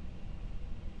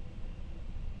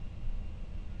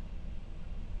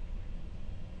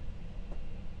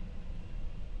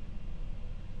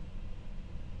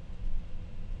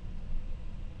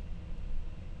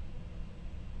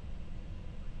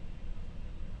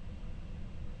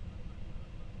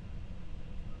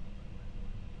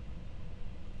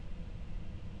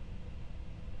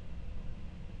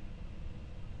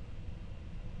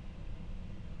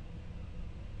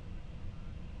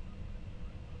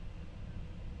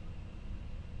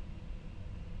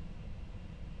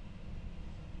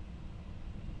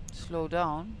 slow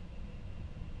down.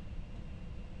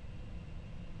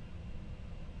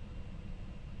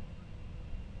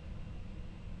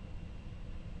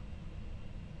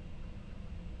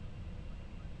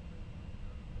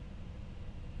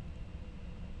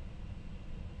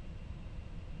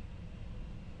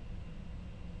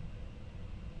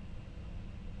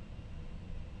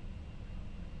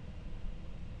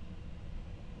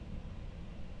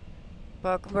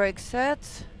 Park brake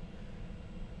set.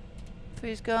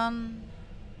 Freeze gun.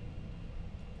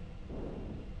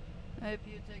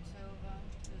 APU takes over.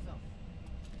 Is off.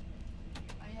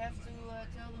 I have to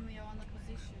tell them you're on the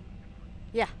position.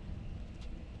 Yeah.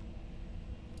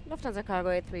 Lufthansa Cargo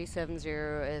 8370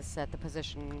 is at the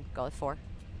position Golf 4.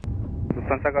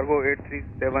 Lufthansa Cargo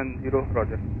 8370,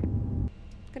 roger.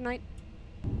 Good night.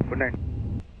 Good night.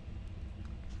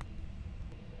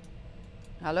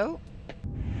 Hello?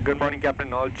 Good morning,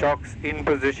 Captain. All chocks in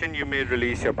position. You may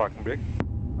release your parking brake.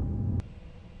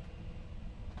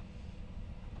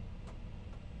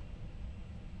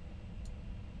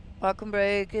 Parking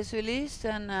brake is released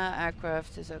and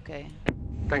aircraft is okay.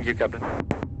 Thank you, Captain.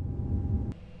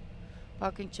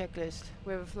 Parking checklist.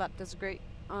 River flap, that's great.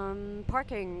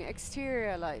 Parking,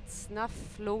 exterior lights, nav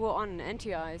logo on,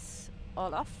 anti-ice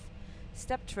all off.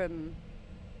 Step trim,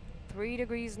 3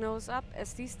 degrees nose up,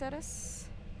 SD status.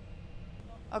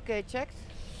 Okay, checked.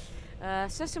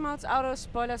 System modes, auto,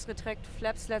 spoilers retract,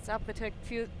 flaps, slats up, retract,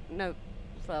 fuel, no,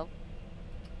 well.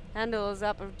 Handles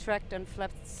up, retract and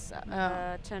flaps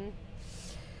 10.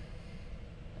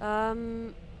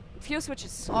 Fuel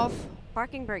switches. Off.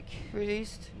 Parking brake.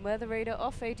 Released. Weather radar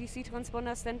off, ATC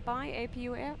transponder standby,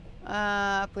 APU air.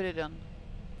 Put it on.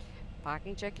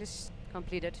 Parking checklist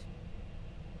completed.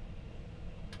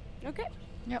 Okay.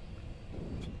 Yep.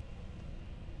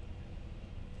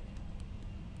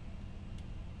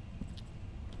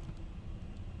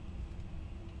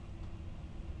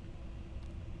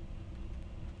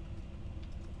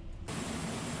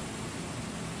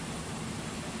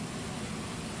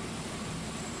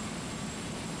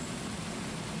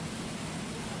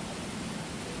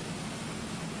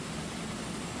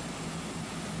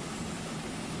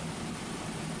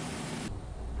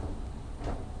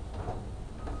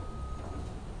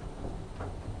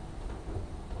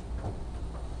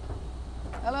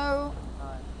 Hello.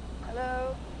 Hi.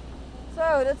 Hello.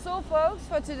 So that's all, folks,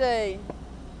 for today.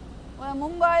 We're in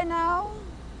Mumbai now.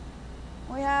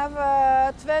 We have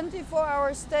a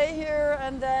 24-hour stay here,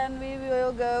 and then we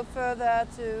will go further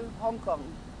to Hong Kong.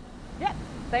 Yeah.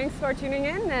 Thanks for tuning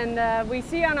in, and we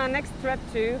see you on our next trip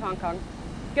to Hong Kong.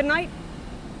 Good night.